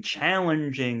provoking,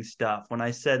 challenging stuff. When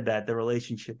I said that the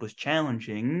relationship was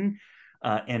challenging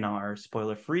in our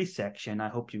spoiler free section, I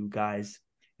hope you guys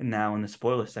now in the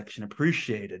spoiler section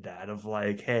appreciated that of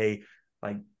like, hey,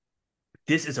 like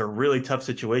this is a really tough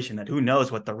situation that who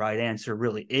knows what the right answer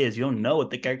really is. You don't know what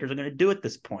the characters are going to do at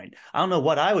this point. I don't know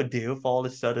what I would do if all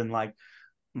of a sudden like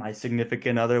my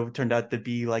significant other turned out to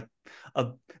be like a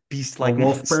beast A like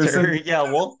wolf monster. person.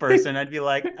 Yeah, wolf person. I'd be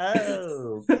like,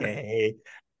 oh, okay.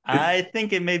 I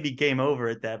think it may be game over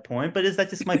at that point, but is that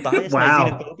just my bias, my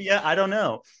Wow. xenophobia? I don't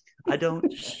know. I don't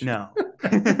know.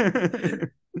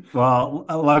 Well,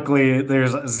 luckily,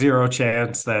 there's zero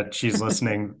chance that she's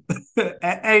listening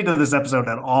any to this episode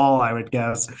at all, I would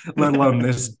guess, let alone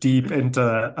this deep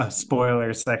into a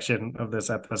spoiler section of this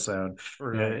episode.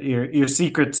 Right. Your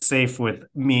secret's safe with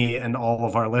me and all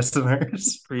of our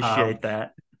listeners. Appreciate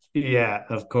that. Yeah,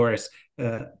 of course.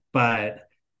 But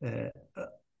uh,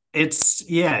 it's,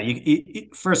 yeah,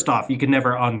 first off, you can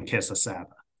never unkiss a Saba.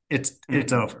 it's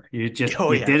Mhm. over.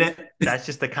 Oh You yeah, did that's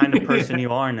just the kind of person it.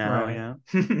 you are now, Right.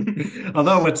 you know.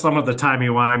 Although with some of the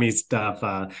timey-wimey stuff,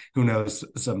 who knows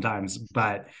sometimes,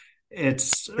 but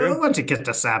it's True. once you kiss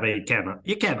the Sabbath,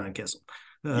 you cannot kiss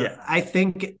them. Yeah. I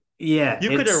think, yeah, You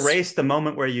could it's erase the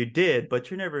moment where you did, but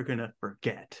you're never going to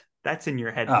forget. That's in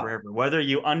your head oh, forever. Whether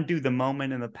you undo the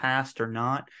moment in the past or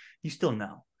not, you still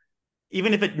know.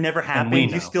 Even if it never and we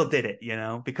happened, you know. still did it, you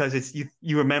know, because it's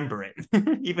you remember it.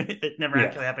 Even if it never Yeah.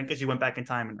 actually happened because you went back in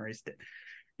time and erased it.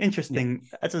 Yeah. Interesting.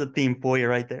 That's a theme for you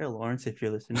right there, Lawrence, if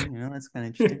you're listening. You know, that's kind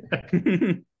of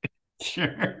interesting.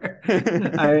 Sure.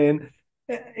 I mean,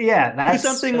 yeah, Do that's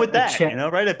something with a that, you check. know,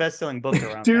 write a best-selling book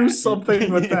around Do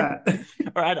something with that. that.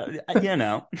 Or I don't, you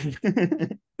know.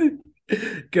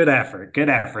 Good effort. Good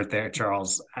effort there,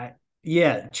 Charles.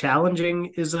 Yeah,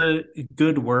 challenging is a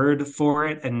good word for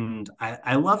it. And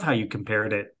I love how you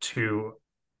compared it to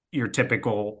your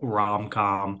typical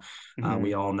rom-com. We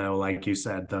Mhm. all know, like you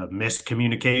said, the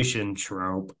miscommunication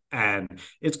trope. And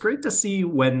it's great to see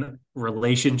when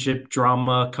relationship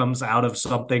drama comes out of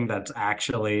something that's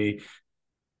actually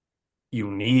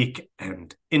unique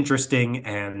and interesting.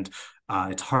 And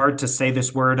it's hard to say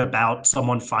this word about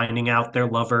someone finding out their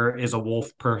lover is a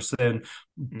wolf person,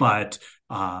 but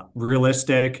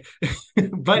realistic.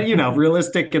 But,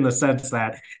 realistic in the sense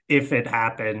that if it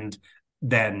happened,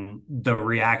 then the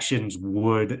reactions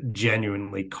would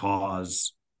genuinely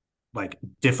cause like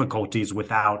difficulties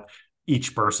without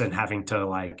each person having to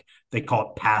like they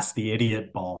call it pass the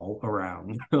idiot ball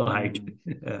around like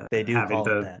Mm. They do having call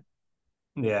it to that.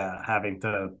 yeah, having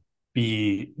to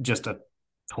be just a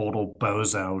total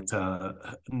bozo to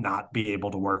not be able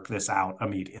to work this out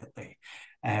immediately.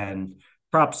 And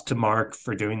props to Mark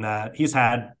for doing that. He's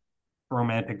had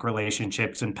romantic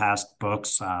relationships in past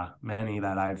books, many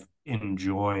that I've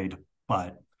enjoyed,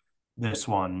 but this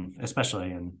one,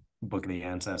 especially in Book of the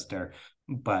Ancestor,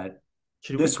 but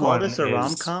Should we this call one this a is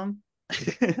rom-com?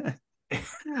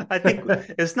 I think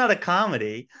it's not a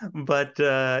comedy, but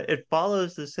it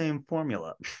follows the same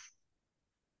formula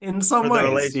in some for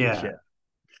the ways, yeah, relationship.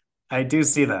 I do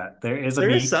see that. There is a There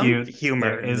is meet some cute.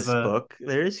 humor There in is this a book.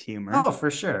 There is humor. Oh,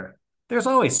 for sure. There's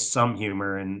always some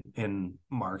humor in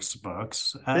Mark's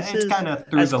books. This It's is kind of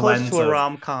through as the close to lens a of,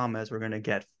 rom-com as we're gonna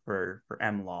get for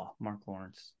M. Law, Mark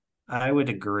Lawrence, I would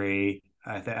agree,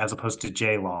 as opposed to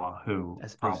J Law, who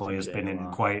as opposed to probably has J. been in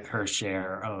Law. quite her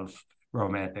share of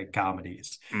romantic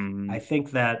comedies. I Mm,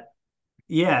 think that,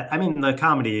 yeah, I mean, the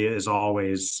comedy is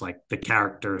always like the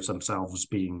characters themselves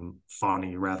being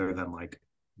funny rather than like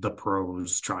the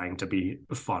prose trying to be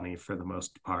funny for the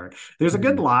most part. There's a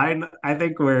good mm, line, I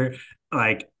think, where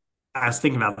like I was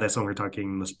thinking about this when we are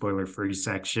talking in the spoiler free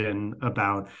section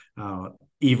about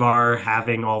Ivar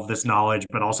having all of this knowledge,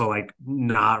 but also like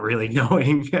not really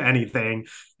knowing anything.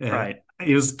 right.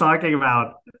 He was talking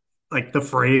about like the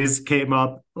phrase came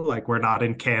up like we're not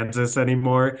in Kansas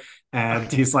anymore,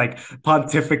 and he's like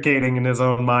pontificating in his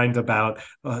own mind about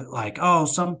like, oh,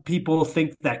 some people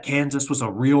think that Kansas was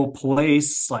a real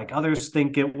place, like others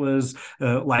think it was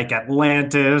like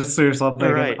Atlantis or something,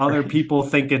 and Right, other right. people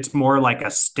think it's more like a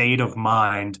state of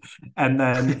mind. And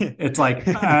then it's like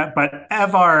but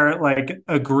Evar like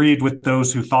agreed with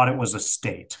those who thought it was a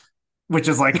state, which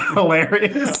is like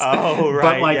hilarious. Oh,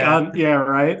 But right, like yeah. yeah,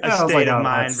 right. A I was state like, of oh,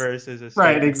 mind that's versus a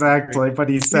right, state of country. exactly. But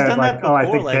he He's said done like, that oh, I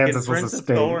before. think Like in Kansas was a Prince of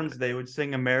state. Thorns, they would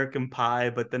sing American Pie,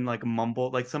 but then like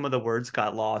mumble, like some of the words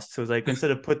got lost. So it was like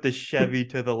instead of put the Chevy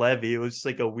to the levee, it was just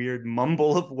like a weird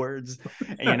mumble of words.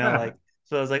 And like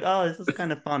so I was like, oh, this is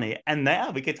kind of funny. And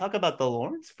now we could talk about the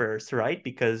Lawrence first, right?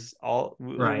 Because all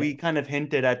we Right. kind of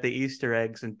hinted at the Easter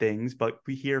eggs and things, but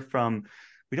we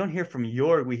don't hear from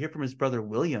York, we hear from his brother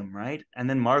William, right? And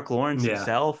then Mark Lawrence Yeah.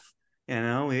 himself.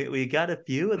 We got a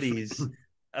few of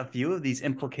these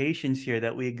implications here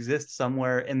that we exist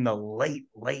somewhere in the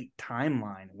late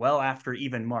timeline, well after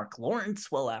even Mark Lawrence,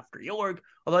 well after York.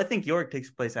 Although I think York takes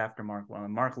place after Mark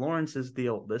Lawrence. Mark Lawrence is the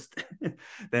oldest,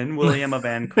 then William of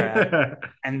Ancraft,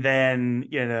 and then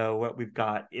what we've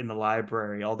got in the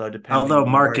library. Although depending Although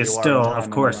on where Mark is you are in still, of time in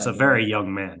the course, a very library,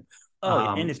 young man,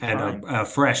 oh, in his and prime. a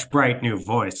fresh, bright new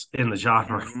voice in the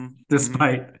genre, Mm-hmm, mm-hmm.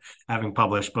 despite having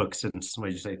published books since, what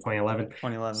did you say, 2011?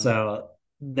 2011. So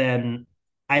then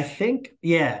I think,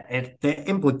 yeah, the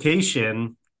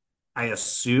implication, I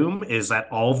assume, is that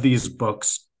all of these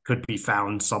books could be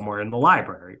found somewhere in the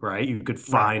library, right? You could Right.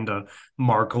 find a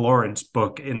Mark Lawrence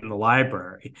book in the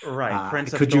library. Right.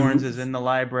 Prince of Could Thorns you, is in the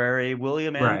library.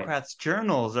 William right? Ancraft's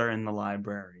journals are in the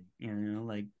library.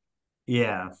 Like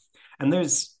Yeah. And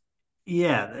there's,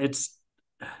 yeah, it's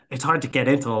it's hard to get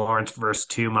into the Lawrence verse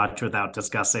too much without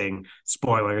discussing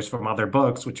spoilers from other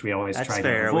books, which we always That's try to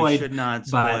fair. We avoid. should not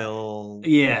But spoil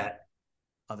yeah,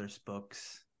 others'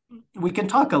 books. we can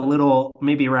talk a little,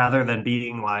 maybe rather than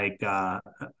being like,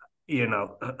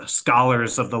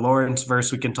 scholars of the Lawrence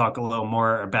verse, we can talk a little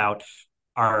more about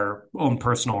our own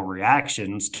personal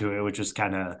reactions to it, which is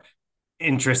kind of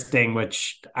interesting.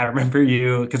 Which I remember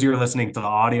you, because you were listening to the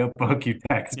audiobook, you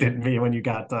Yeah. texted me when you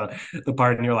got to the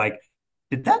part and you're like,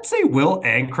 did that say Will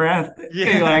Ancraft?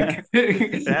 Yeah. Like,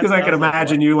 because That's I I could was like,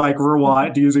 imagine what? you like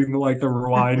rewind using like the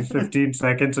rewind 15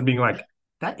 seconds and being like,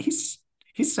 that he's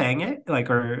saying it like,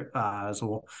 or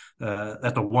so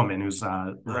that the woman who's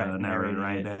Right, narrating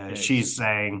narrating it, it.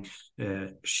 Yeah,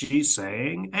 she's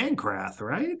saying Ancraft,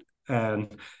 right?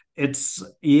 And it's,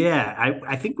 yeah,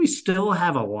 I think we still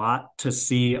have a lot to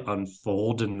see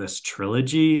unfold in this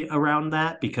trilogy around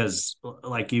that, because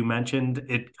like you mentioned,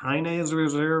 it kind of is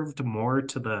reserved more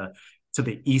to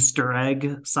the Easter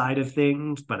egg side of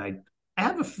things, but I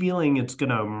have a feeling it's going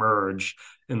to emerge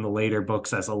in the later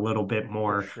books as a little bit for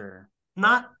more, sure.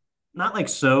 not not like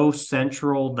so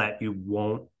central that you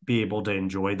won't be able to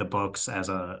enjoy the books as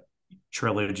a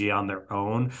trilogy on their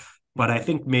own, but I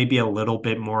think maybe a little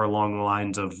bit more along the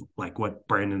lines of like what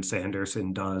Brandon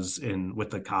Sanderson does in with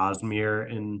the Cosmere,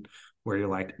 in where you're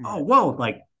like, oh Right. whoa,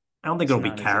 like I don't think It's it'll be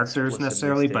not as characters explicitly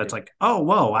necessarily, but it's stated. like, oh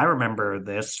whoa, I remember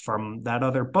this from that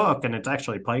other book, and it's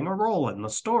actually playing a role in the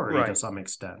story to Right. some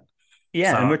extent.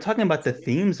 Yeah, and we're So talking about the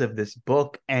themes of this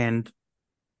book, and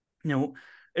you know,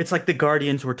 it's like the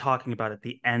Guardians were talking about at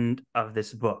the end of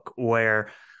this book, where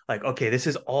like, okay, this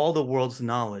is all the world's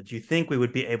knowledge. You think we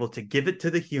would be able to give it to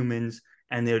the humans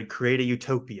and they would create a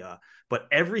utopia, but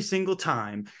every single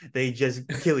time they just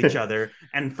kill each other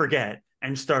and forget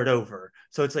and start over.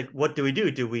 So it's like, what do we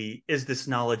do? Do we, is this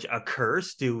knowledge a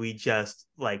curse? Do we just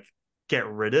like get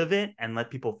rid of it and let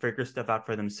people figure stuff out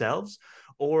for themselves?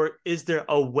 Or is there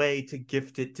a way to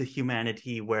gift it to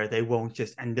humanity where they won't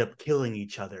just end up killing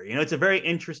each other? You know, it's a very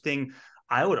interesting,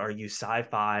 I would argue,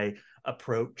 sci-fi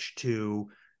approach to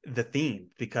the theme,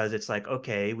 because it's like,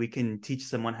 okay, we can teach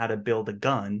someone how to build a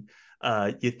gun.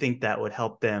 You think that would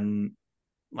help them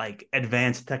like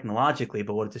advance technologically,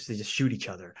 but what if they just shoot each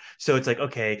other? So it's like,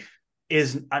 okay,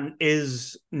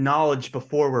 is knowledge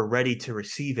before we're ready to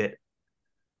receive it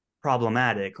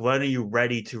problematic? When are you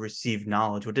ready to receive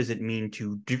knowledge? What does it mean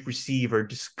to receive or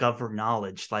discover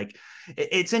knowledge? Like,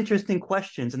 it's interesting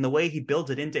questions, and the way he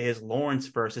builds it into his Lawrence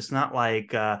verse, it's not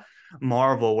like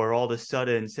Marvel, where all of a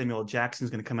sudden Samuel Jackson's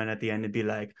going to come in at the end and be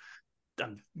like,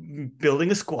 I'm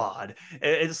building a squad.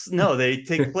 It's no, they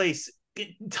take place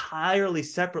entirely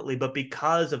separately, but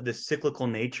because of the cyclical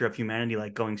nature of humanity,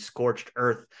 like going scorched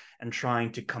earth and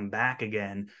trying to come back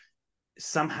again,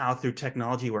 somehow through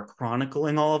technology we're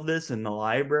chronicling all of this in the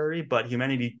library, but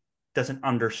humanity doesn't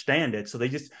understand it, so they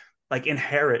just like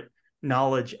inherit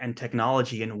knowledge and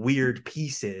technology in weird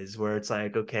pieces, where it's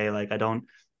like, okay, like I don't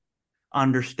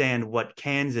understand what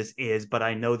Kansas is, but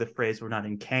I know the phrase we're not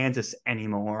in Kansas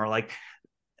anymore, like.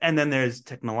 And then there's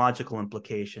technological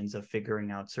implications of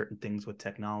figuring out certain things with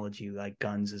technology, like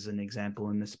guns is an example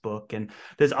in this book, and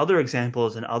there's other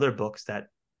examples in other books that,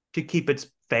 to keep it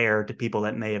fair to people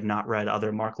that may have not read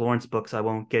other Mark Lawrence books, I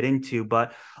won't get into,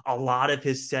 but a lot of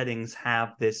his settings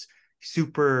have this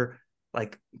super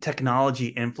like technology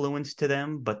influence to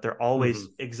them, but they're always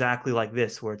mhm. exactly like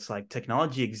this, where it's like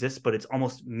technology exists, but it's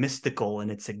almost mystical in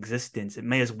its existence. It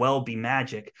may as well be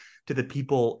magic to the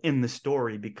people in the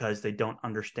story, because they don't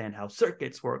understand how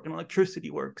circuits work and electricity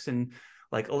works and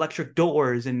like electric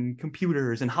doors and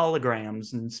computers and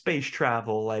holograms and space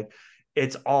travel. Like,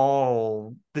 it's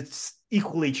all that's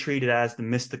equally treated as the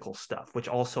mystical stuff, which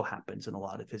also happens in a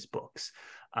lot of his books.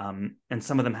 And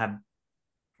some of them have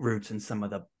roots in some of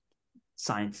the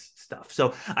science stuff.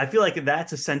 So I feel like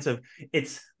that's a sense of,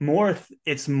 it's more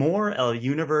a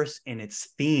universe in its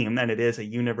theme than it is a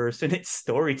universe in its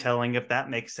storytelling, if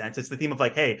that makes sense. It's the theme of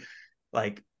like, hey,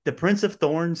 like the Prince of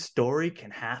Thorns story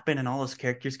can happen and all those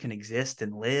characters can exist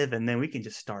and live, and then we can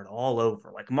just start all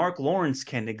over. Like Mark Lawrence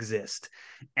can exist,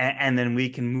 and then we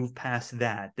can move past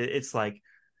that. It's like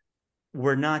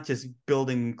we're not just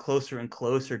building closer and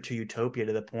closer to utopia,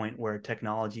 to the point where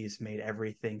technology has made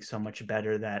everything so much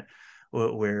better that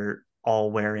we're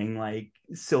all wearing like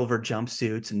silver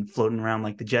jumpsuits and floating around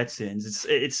like the Jetsons.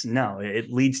 It's no, it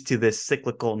leads to this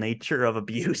cyclical nature of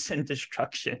abuse and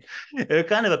destruction.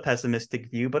 Kind of a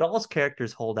pessimistic view, but all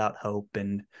characters hold out hope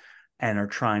and are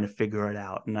trying to figure it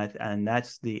out. And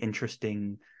that's the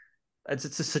interesting. It's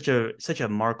just such a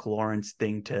Mark Lawrence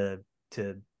thing to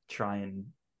try and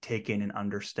take in and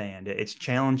understand. It's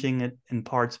challenging in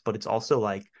parts, but it's also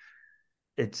like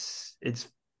it's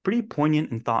pretty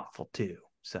poignant and thoughtful too.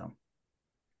 So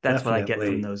that's what I get from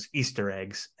Definitely. those Easter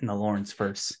eggs in the Lawrence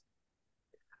verse.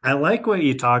 I like what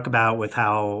you talk about with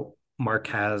how Mark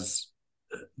has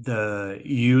the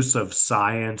use of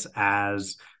science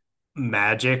as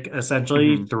magic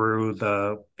essentially Mm-hmm. through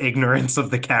the ignorance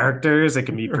of the characters. It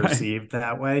can be Right. perceived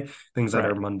that way, things that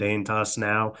are Right. mundane to us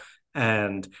now.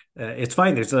 And it's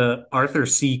fine. There's a Arthur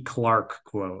C. Clarke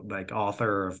quote, like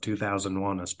author of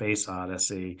 2001 A Space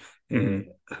Odyssey.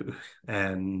 Mm-hmm.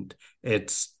 And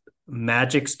it's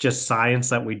magic's just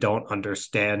science that we don't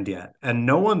understand yet. And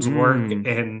no one's work Mm,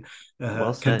 in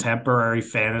well said. contemporary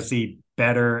fantasy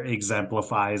better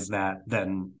exemplifies that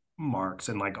than Marx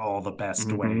in like all the best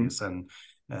Mm-hmm. ways. And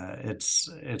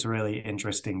it's really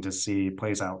interesting to see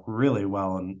plays out really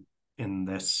well in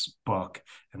this book,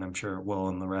 and I'm sure it will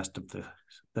in the rest of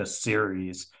the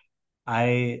series.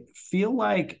 I feel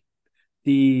like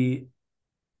the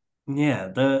yeah,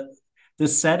 the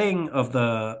setting of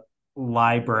the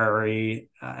library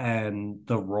and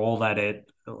the role that it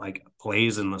like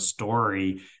plays in the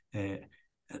story, uh,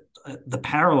 the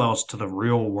parallels to the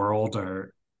real world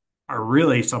are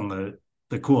really some of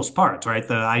the coolest parts, right?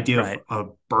 The idea of Right. a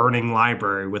burning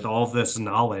library with all this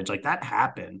knowledge, like that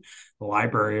happened. The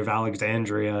Library of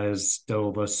Alexandria is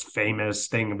still this famous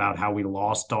thing about how we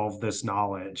lost all of this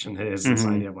knowledge, and it is this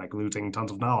Mm-hmm. idea of like losing tons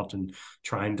of knowledge and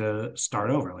trying to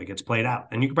start over. Like it's played out,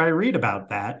 and you can probably read about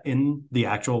that in the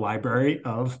actual library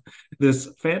of this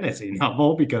fantasy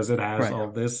novel because it has Right.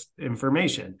 all this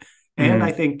information. And I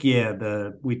Mm-hmm. think, yeah,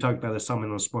 the we talked about this some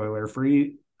in the spoiler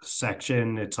free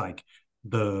section. It's like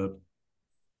the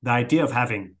the idea of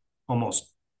having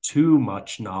almost too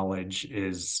much knowledge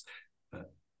is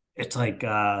it's like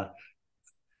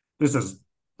this is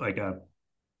like a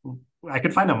I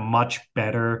could find a much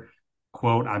better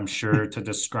quote, I'm sure, to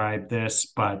describe this,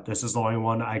 but this is the only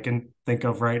one I can think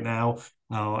of right now.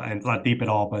 And it's not deep at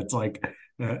all, but it's like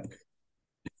uh,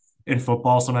 in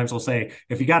football, sometimes we'll say,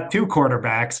 if you got two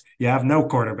quarterbacks, you have no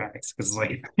quarterbacks. Because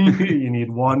like you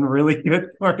need one really good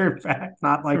quarterback,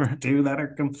 not like Right. two that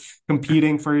are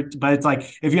competing for it. But it's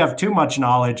like if you have too much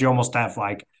knowledge, you almost have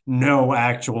like no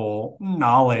actual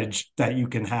knowledge that you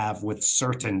can have with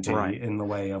certainty Right. in the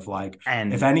way of like, if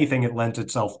And anything, it lends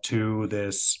itself to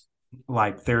this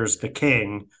like there's the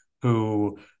king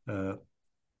who uh,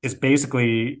 is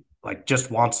basically like just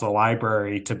wants the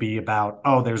library to be about,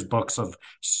 oh, there's books of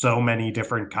so many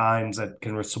different kinds that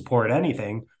can support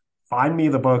anything. Find me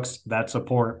the books that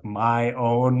support my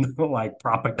own like right.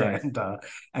 propaganda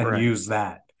and Right. use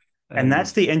that. And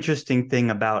that's And the interesting thing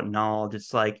about knowledge.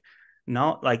 It's like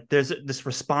not like there's this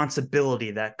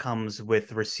responsibility that comes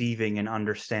with receiving and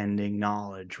understanding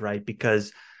knowledge, right?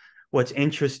 Because what's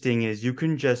interesting is you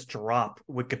can just drop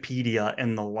Wikipedia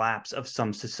in the laps of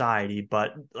some society,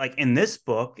 but like in this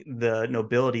book, the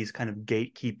nobility is kind of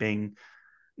gatekeeping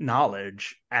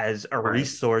knowledge as a right.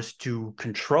 resource to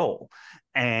control,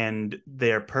 and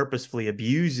they're purposefully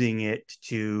abusing it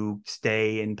to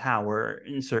stay in power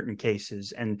in certain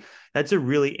cases. And that's a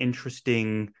really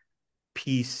interesting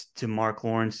piece to Mark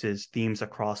Lawrence's themes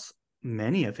across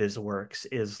many of his works,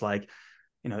 is like,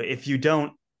 if you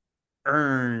don't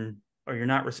earn, or you're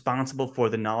not responsible for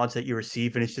the knowledge that you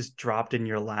receive and it's just dropped in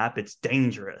your lap, it's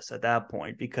dangerous at that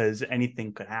point because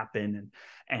anything could happen,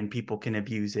 and people can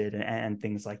abuse it, and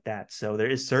things like that. So there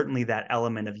is certainly that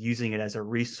element of using it as a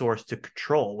resource to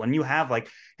control. When you have like,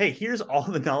 hey, here's all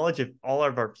the knowledge of all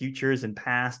of our futures and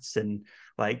pasts, and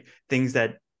like things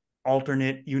that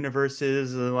alternate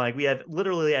universes, like we have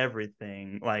literally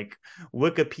everything, like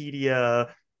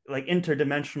Wikipedia, like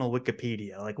interdimensional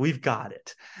Wikipedia, like we've got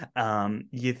it.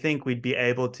 You think we'd be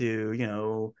able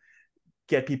to,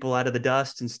 get people out of the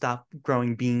dust and stop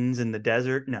growing beans in the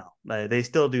desert? No, they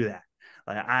still do that.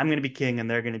 Like, I'm going to be king, and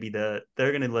they're going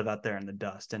to live out there in the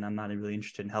dust, and I'm not really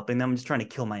interested in helping them. I'm just trying to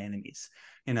kill my enemies.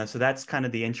 So that's kind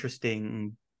of the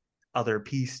interesting other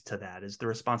piece to that, is the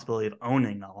responsibility of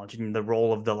owning knowledge and the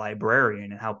role of the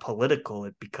librarian and how political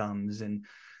it becomes,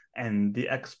 and the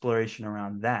exploration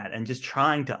around that, and just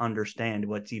trying to understand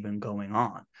what's even going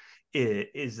on.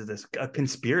 Is this a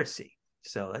conspiracy?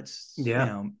 So that's,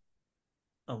 Yeah.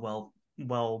 a well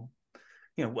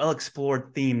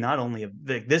explored theme. Not only of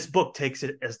this book takes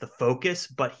it as the focus,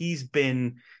 but he's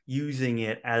been using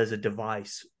it as a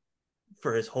device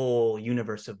for his whole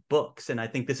universe of books. And I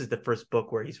think this is the first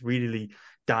book where he's really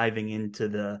diving into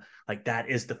the, like, that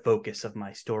is the focus of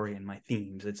my story and my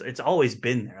themes. It's always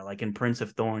been there, like in Prince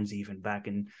of Thorns, even back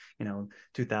in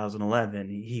 2011,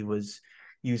 he was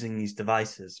using these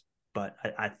devices. But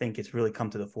I think it's really come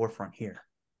to the forefront here.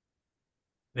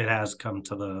 It has come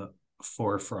to the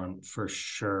forefront for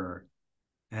sure.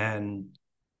 And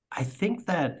I think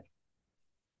that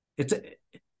it's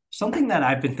something that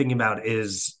I've been thinking about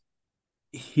is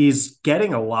he's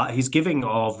giving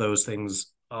all of those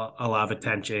things a lot of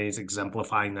attention. He's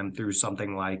exemplifying them through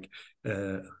something like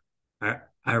uh,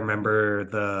 I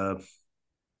remember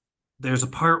there's a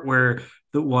part where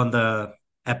one of the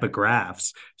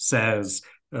epigraphs says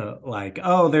like,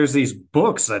 oh, there's these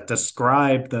books that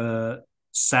describe the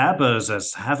Sabas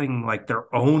as having like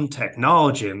their own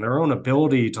technology and their own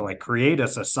ability to like create a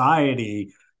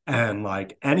society, and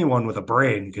like anyone with a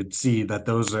brain could see that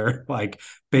those are like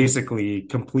basically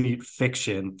complete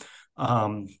fiction.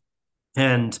 um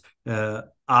and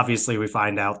obviously we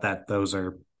find out that those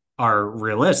are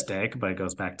realistic, but it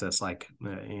goes back to this like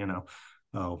those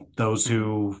Mm.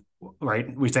 who, right,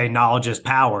 we say knowledge is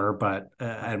power, but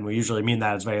and we usually mean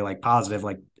that as very like positive,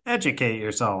 like educate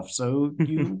yourself so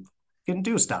you can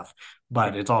do stuff.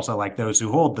 But Right. it's also like those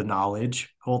who hold the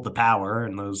knowledge hold the power,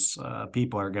 and those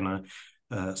people are gonna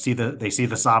see the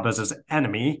Sabas as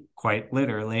enemy, quite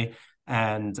literally,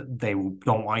 and they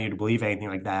don't want you to believe anything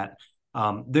like that.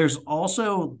 There's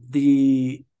also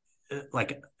the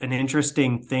like an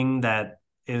interesting thing that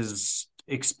is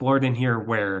explored in here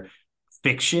where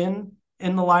fiction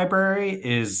in the library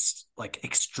is like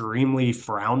extremely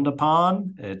frowned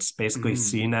upon. It's basically Mm.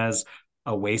 seen as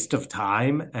a waste of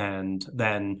time. And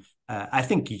then I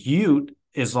think Ute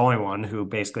is the only one who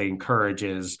basically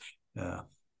uh,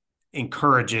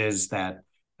 encourages that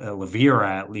Levira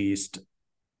at least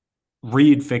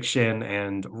read fiction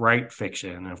and write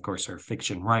fiction. And of course, her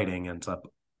fiction writing ends up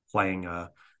playing a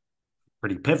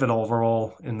pretty pivotal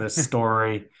role in this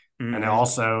story. And it Mm-hmm.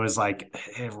 also is like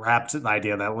it wraps the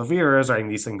idea that Levere is writing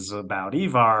these things about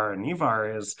Ivar, and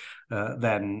Ivar is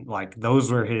then like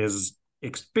those were his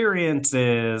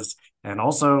experiences, and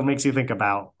also makes you think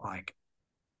about like,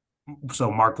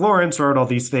 so Mark Lawrence wrote all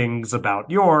these things about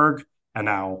Jorg, and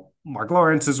now Mark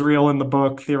Lawrence is real in the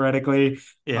book theoretically,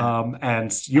 Yeah. and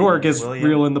Jorg And is real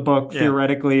William. in the book Yeah.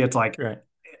 theoretically. It's like Right.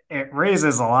 it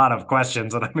raises a lot of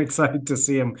questions, and I'm excited to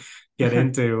see him get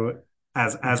into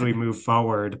as we move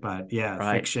forward. But yeah,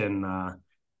 Right. fiction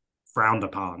frowned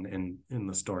upon in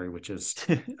the story, which is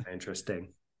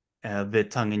interesting. A bit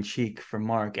tongue in cheek from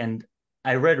Mark. And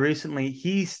I read recently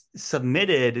he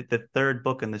submitted the third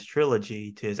book in this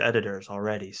trilogy to his editors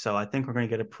already. So I think we're going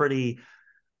to get a pretty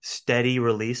steady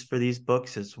release for these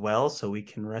books as well. So we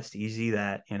can rest easy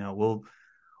that,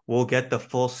 we'll get the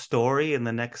full story in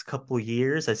the next couple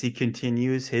years as he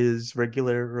continues his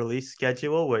regular release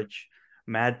schedule, which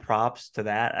mad props to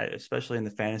that, especially in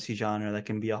the fantasy genre. That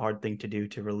can be a hard thing to do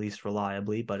to release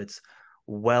reliably, but it's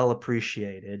well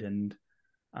appreciated. And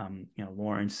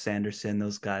Lawrence Sanderson,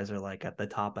 those guys are like at the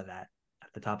top of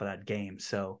that game.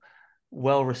 So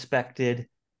well respected.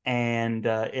 And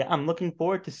I'm looking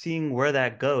forward to seeing where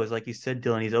that goes. Like you said,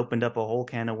 Dylan, he's opened up a whole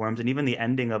can of worms, and even the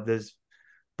ending of this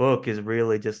book is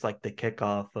really just like the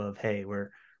kickoff of, hey, we're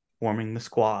forming the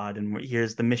squad, and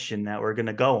here's the mission that we're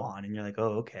gonna go on. And you're like,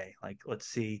 oh, okay, like let's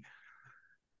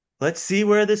see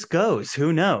where this goes.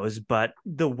 Who knows? But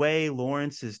the way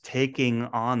Lawrence is taking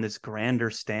on this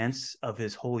grander stance of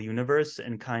his whole universe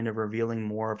and kind of revealing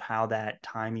more of how that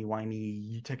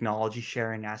timey-wimey technology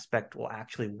sharing aspect will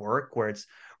actually work, where it's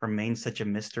remained such a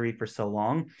mystery for so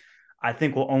long, I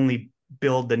think will only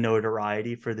build the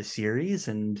notoriety for the series.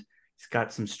 And he's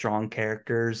got some strong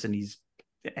characters, and he's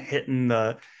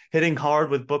hitting hard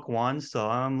with book one. So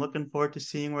I'm looking forward to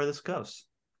seeing where this goes.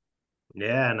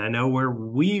 Yeah, and I know where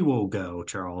we will go,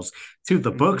 Charles, to the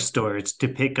Mm-hmm. bookstores to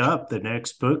pick up the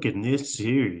next book in this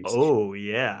series. Oh,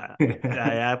 yeah.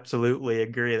 I absolutely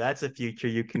agree. That's a future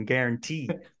you can guarantee.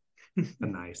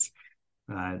 Nice.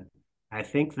 Uh, I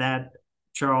think that,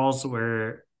 Charles,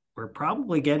 we're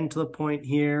probably getting to the point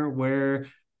here where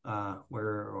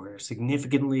we're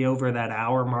significantly over that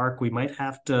hour mark. We might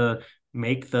have to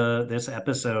make the this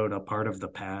episode a part of the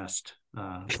past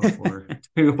before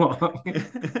too long.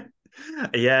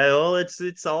 Yeah, well,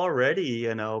 it's already,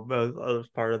 a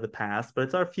part of the past, but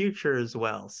it's our future as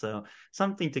well. So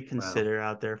something to Well, consider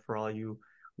out there for all you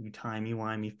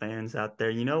timey-wimey fans out there.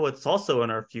 You know what's also in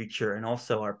our future and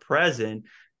also our present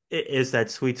is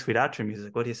that sweet, sweet outro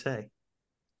music. What do you say?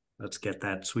 let's get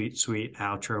that sweet, sweet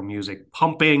outro music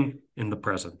pumping in the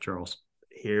present, Charles.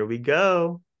 Here we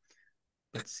go.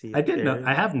 Let's see I if did know. I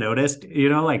there's have noticed,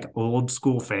 like old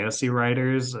school fantasy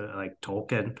writers, like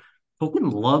Tolkien.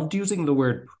 Tolkien loved using the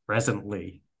word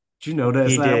presently. Did you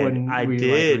notice He that did. when I we like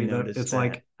did read that? notice It's that.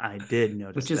 like, I did which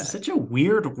notice is that. such a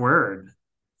weird word,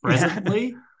 Yeah.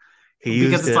 presently, He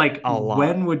because used it's it like, a lot.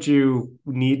 when would you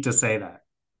need to say that?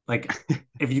 Like,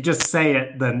 if you just say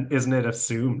it, then isn't it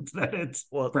assumed that it's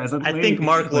Well, I think presently?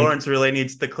 Mark Like, Lawrence really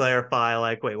needs to clarify,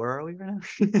 like, wait, where are we right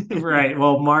now? right.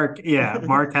 Well, Mark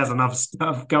has enough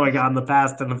stuff going on in the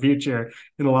past and the future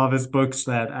in a lot of his books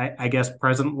that I guess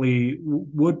presently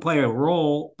would play a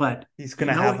role, but He's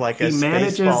gonna have like a he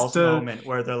manages Spaceballs to. moment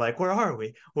where they're like, "Where are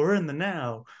we? We're in the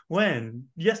now. When?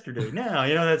 Yesterday? Now?"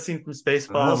 You know that scene from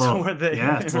Spaceballs Well, where they,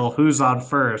 yeah, it's well, who's on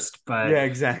first? yeah, But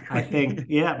I think, exactly.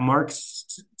 yeah,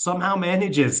 somehow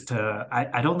manages to.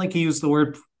 I don't think he used the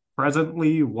word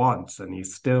presently once, and he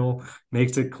still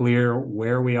makes it clear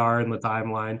where we are in the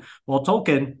timeline. Well,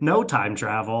 Tolkien, no time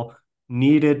travel,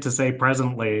 needed to say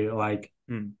presently. Like,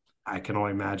 Hmm. I can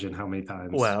only imagine how many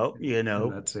times Well, in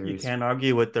that you series. can't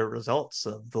argue with the results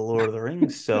of the Lord of the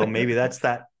Rings, so maybe that's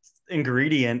that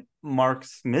ingredient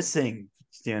Mark's missing.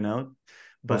 You know,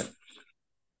 but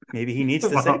maybe he needs to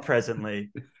say Well,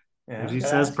 presently. if Yeah, he gotta says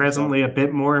ask yourself. presently a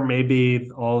bit more, maybe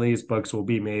all these books will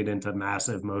be made into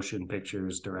massive motion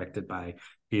pictures directed by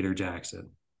Peter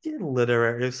Jackson.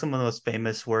 Literary, some of the most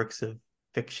famous works of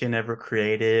fiction ever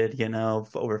created,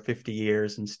 for over 50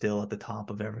 years and still at the top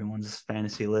of everyone's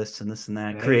fantasy lists and this and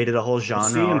that. Hey, Created a whole we'll genre,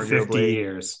 see in 50 arguably.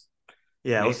 years.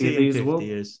 Yeah, we'll Maybe see in these 50 will,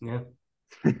 years. yeah.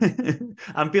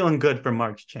 I'm feeling good for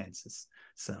Mark's chances.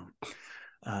 So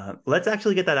let's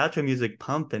actually get that outro music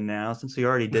pumping now. Since we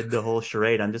already did the whole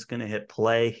charade, I'm just going to hit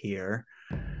play here.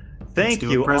 Let's Thank do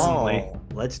it you presently. all.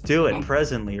 Let's do it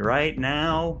presently, right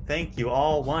now. Thank you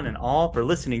all, one and all, for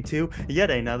listening to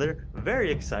yet another very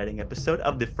exciting episode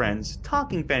of the Friends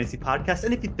Talking Fantasy Podcast.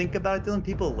 And if you think about it, Dylan,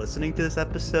 people listening to this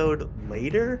episode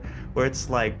later, where it's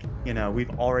like,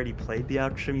 we've already played the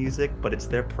outro music, but it's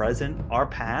their present, our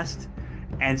past,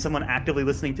 and someone actively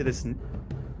listening to this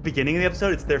beginning of the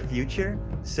episode, it's their future.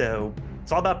 So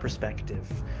it's all about perspective.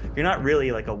 You're not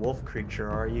really like a wolf creature,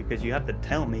 are you? Because you have to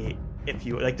tell me if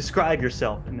you like describe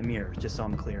yourself in the mirror, just so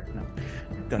I'm clear. No,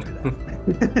 don't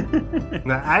do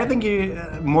that. I think you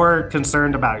more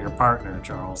concerned about your partner,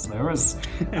 Charles. There was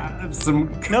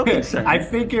some. No I concern.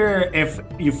 figure if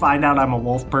you find out I'm a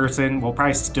wolf person, we'll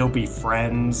probably still be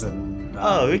friends, and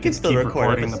Oh, we we can could still keep record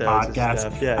recording the episodes and podcast.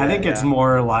 stuff. Yeah, I yeah, think it's yeah.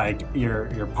 more like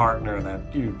your partner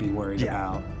that you'd be worried Yeah.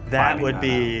 about That finding would that out.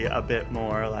 be a bit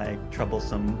more like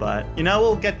troublesome, but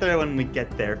we'll get there when we get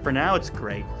there. For now, it's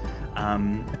great.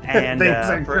 And Things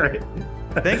are for great.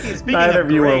 thank you. Speaking Neither of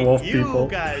of you are great, wolf you people.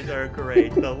 guys are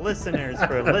great. The listeners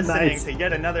for listening Nice. to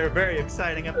yet another very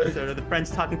exciting episode of the Friends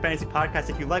Talking Fantasy Podcast.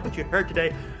 If you like what you heard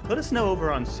today, let us know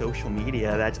over on social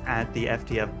media. That's at the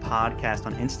FTF Podcast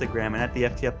on Instagram and at the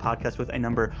FTF Podcast with a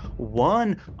number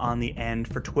 1 on the end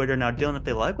for Twitter. Now, Dylan, if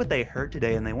they like what they heard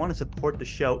today and they want to support the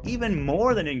show even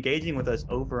more than engaging with us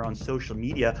over on social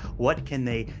media, what can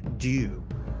they do?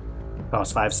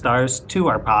 Toss 5 stars to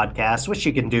our podcast, which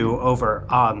you can do over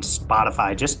on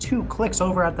Spotify. Just 2 clicks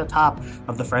over at the top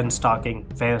of the Friends Talking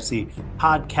Fantasy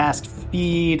podcast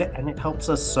feed, and it helps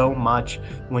us so much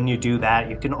when you do that.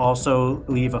 You can also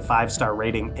leave a 5-star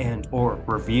rating and or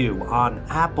review on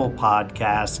Apple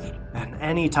Podcasts. And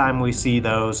anytime we see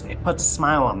those, it puts a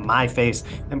smile on my face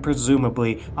and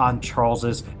presumably on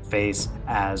Charles's face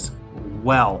as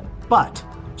well. But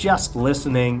just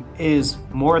listening is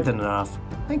more than enough.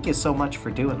 Thank you so much for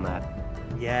doing that.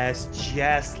 Yes,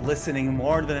 just listening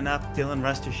more than enough. Dylan,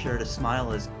 rest assured, a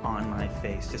smile is on my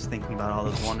face just thinking about all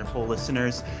those wonderful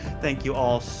listeners. Thank you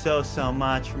all so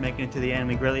much for making it to the end.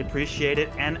 We greatly appreciate it.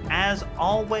 And as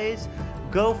always,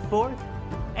 go forth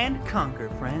and conquer,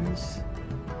 friends.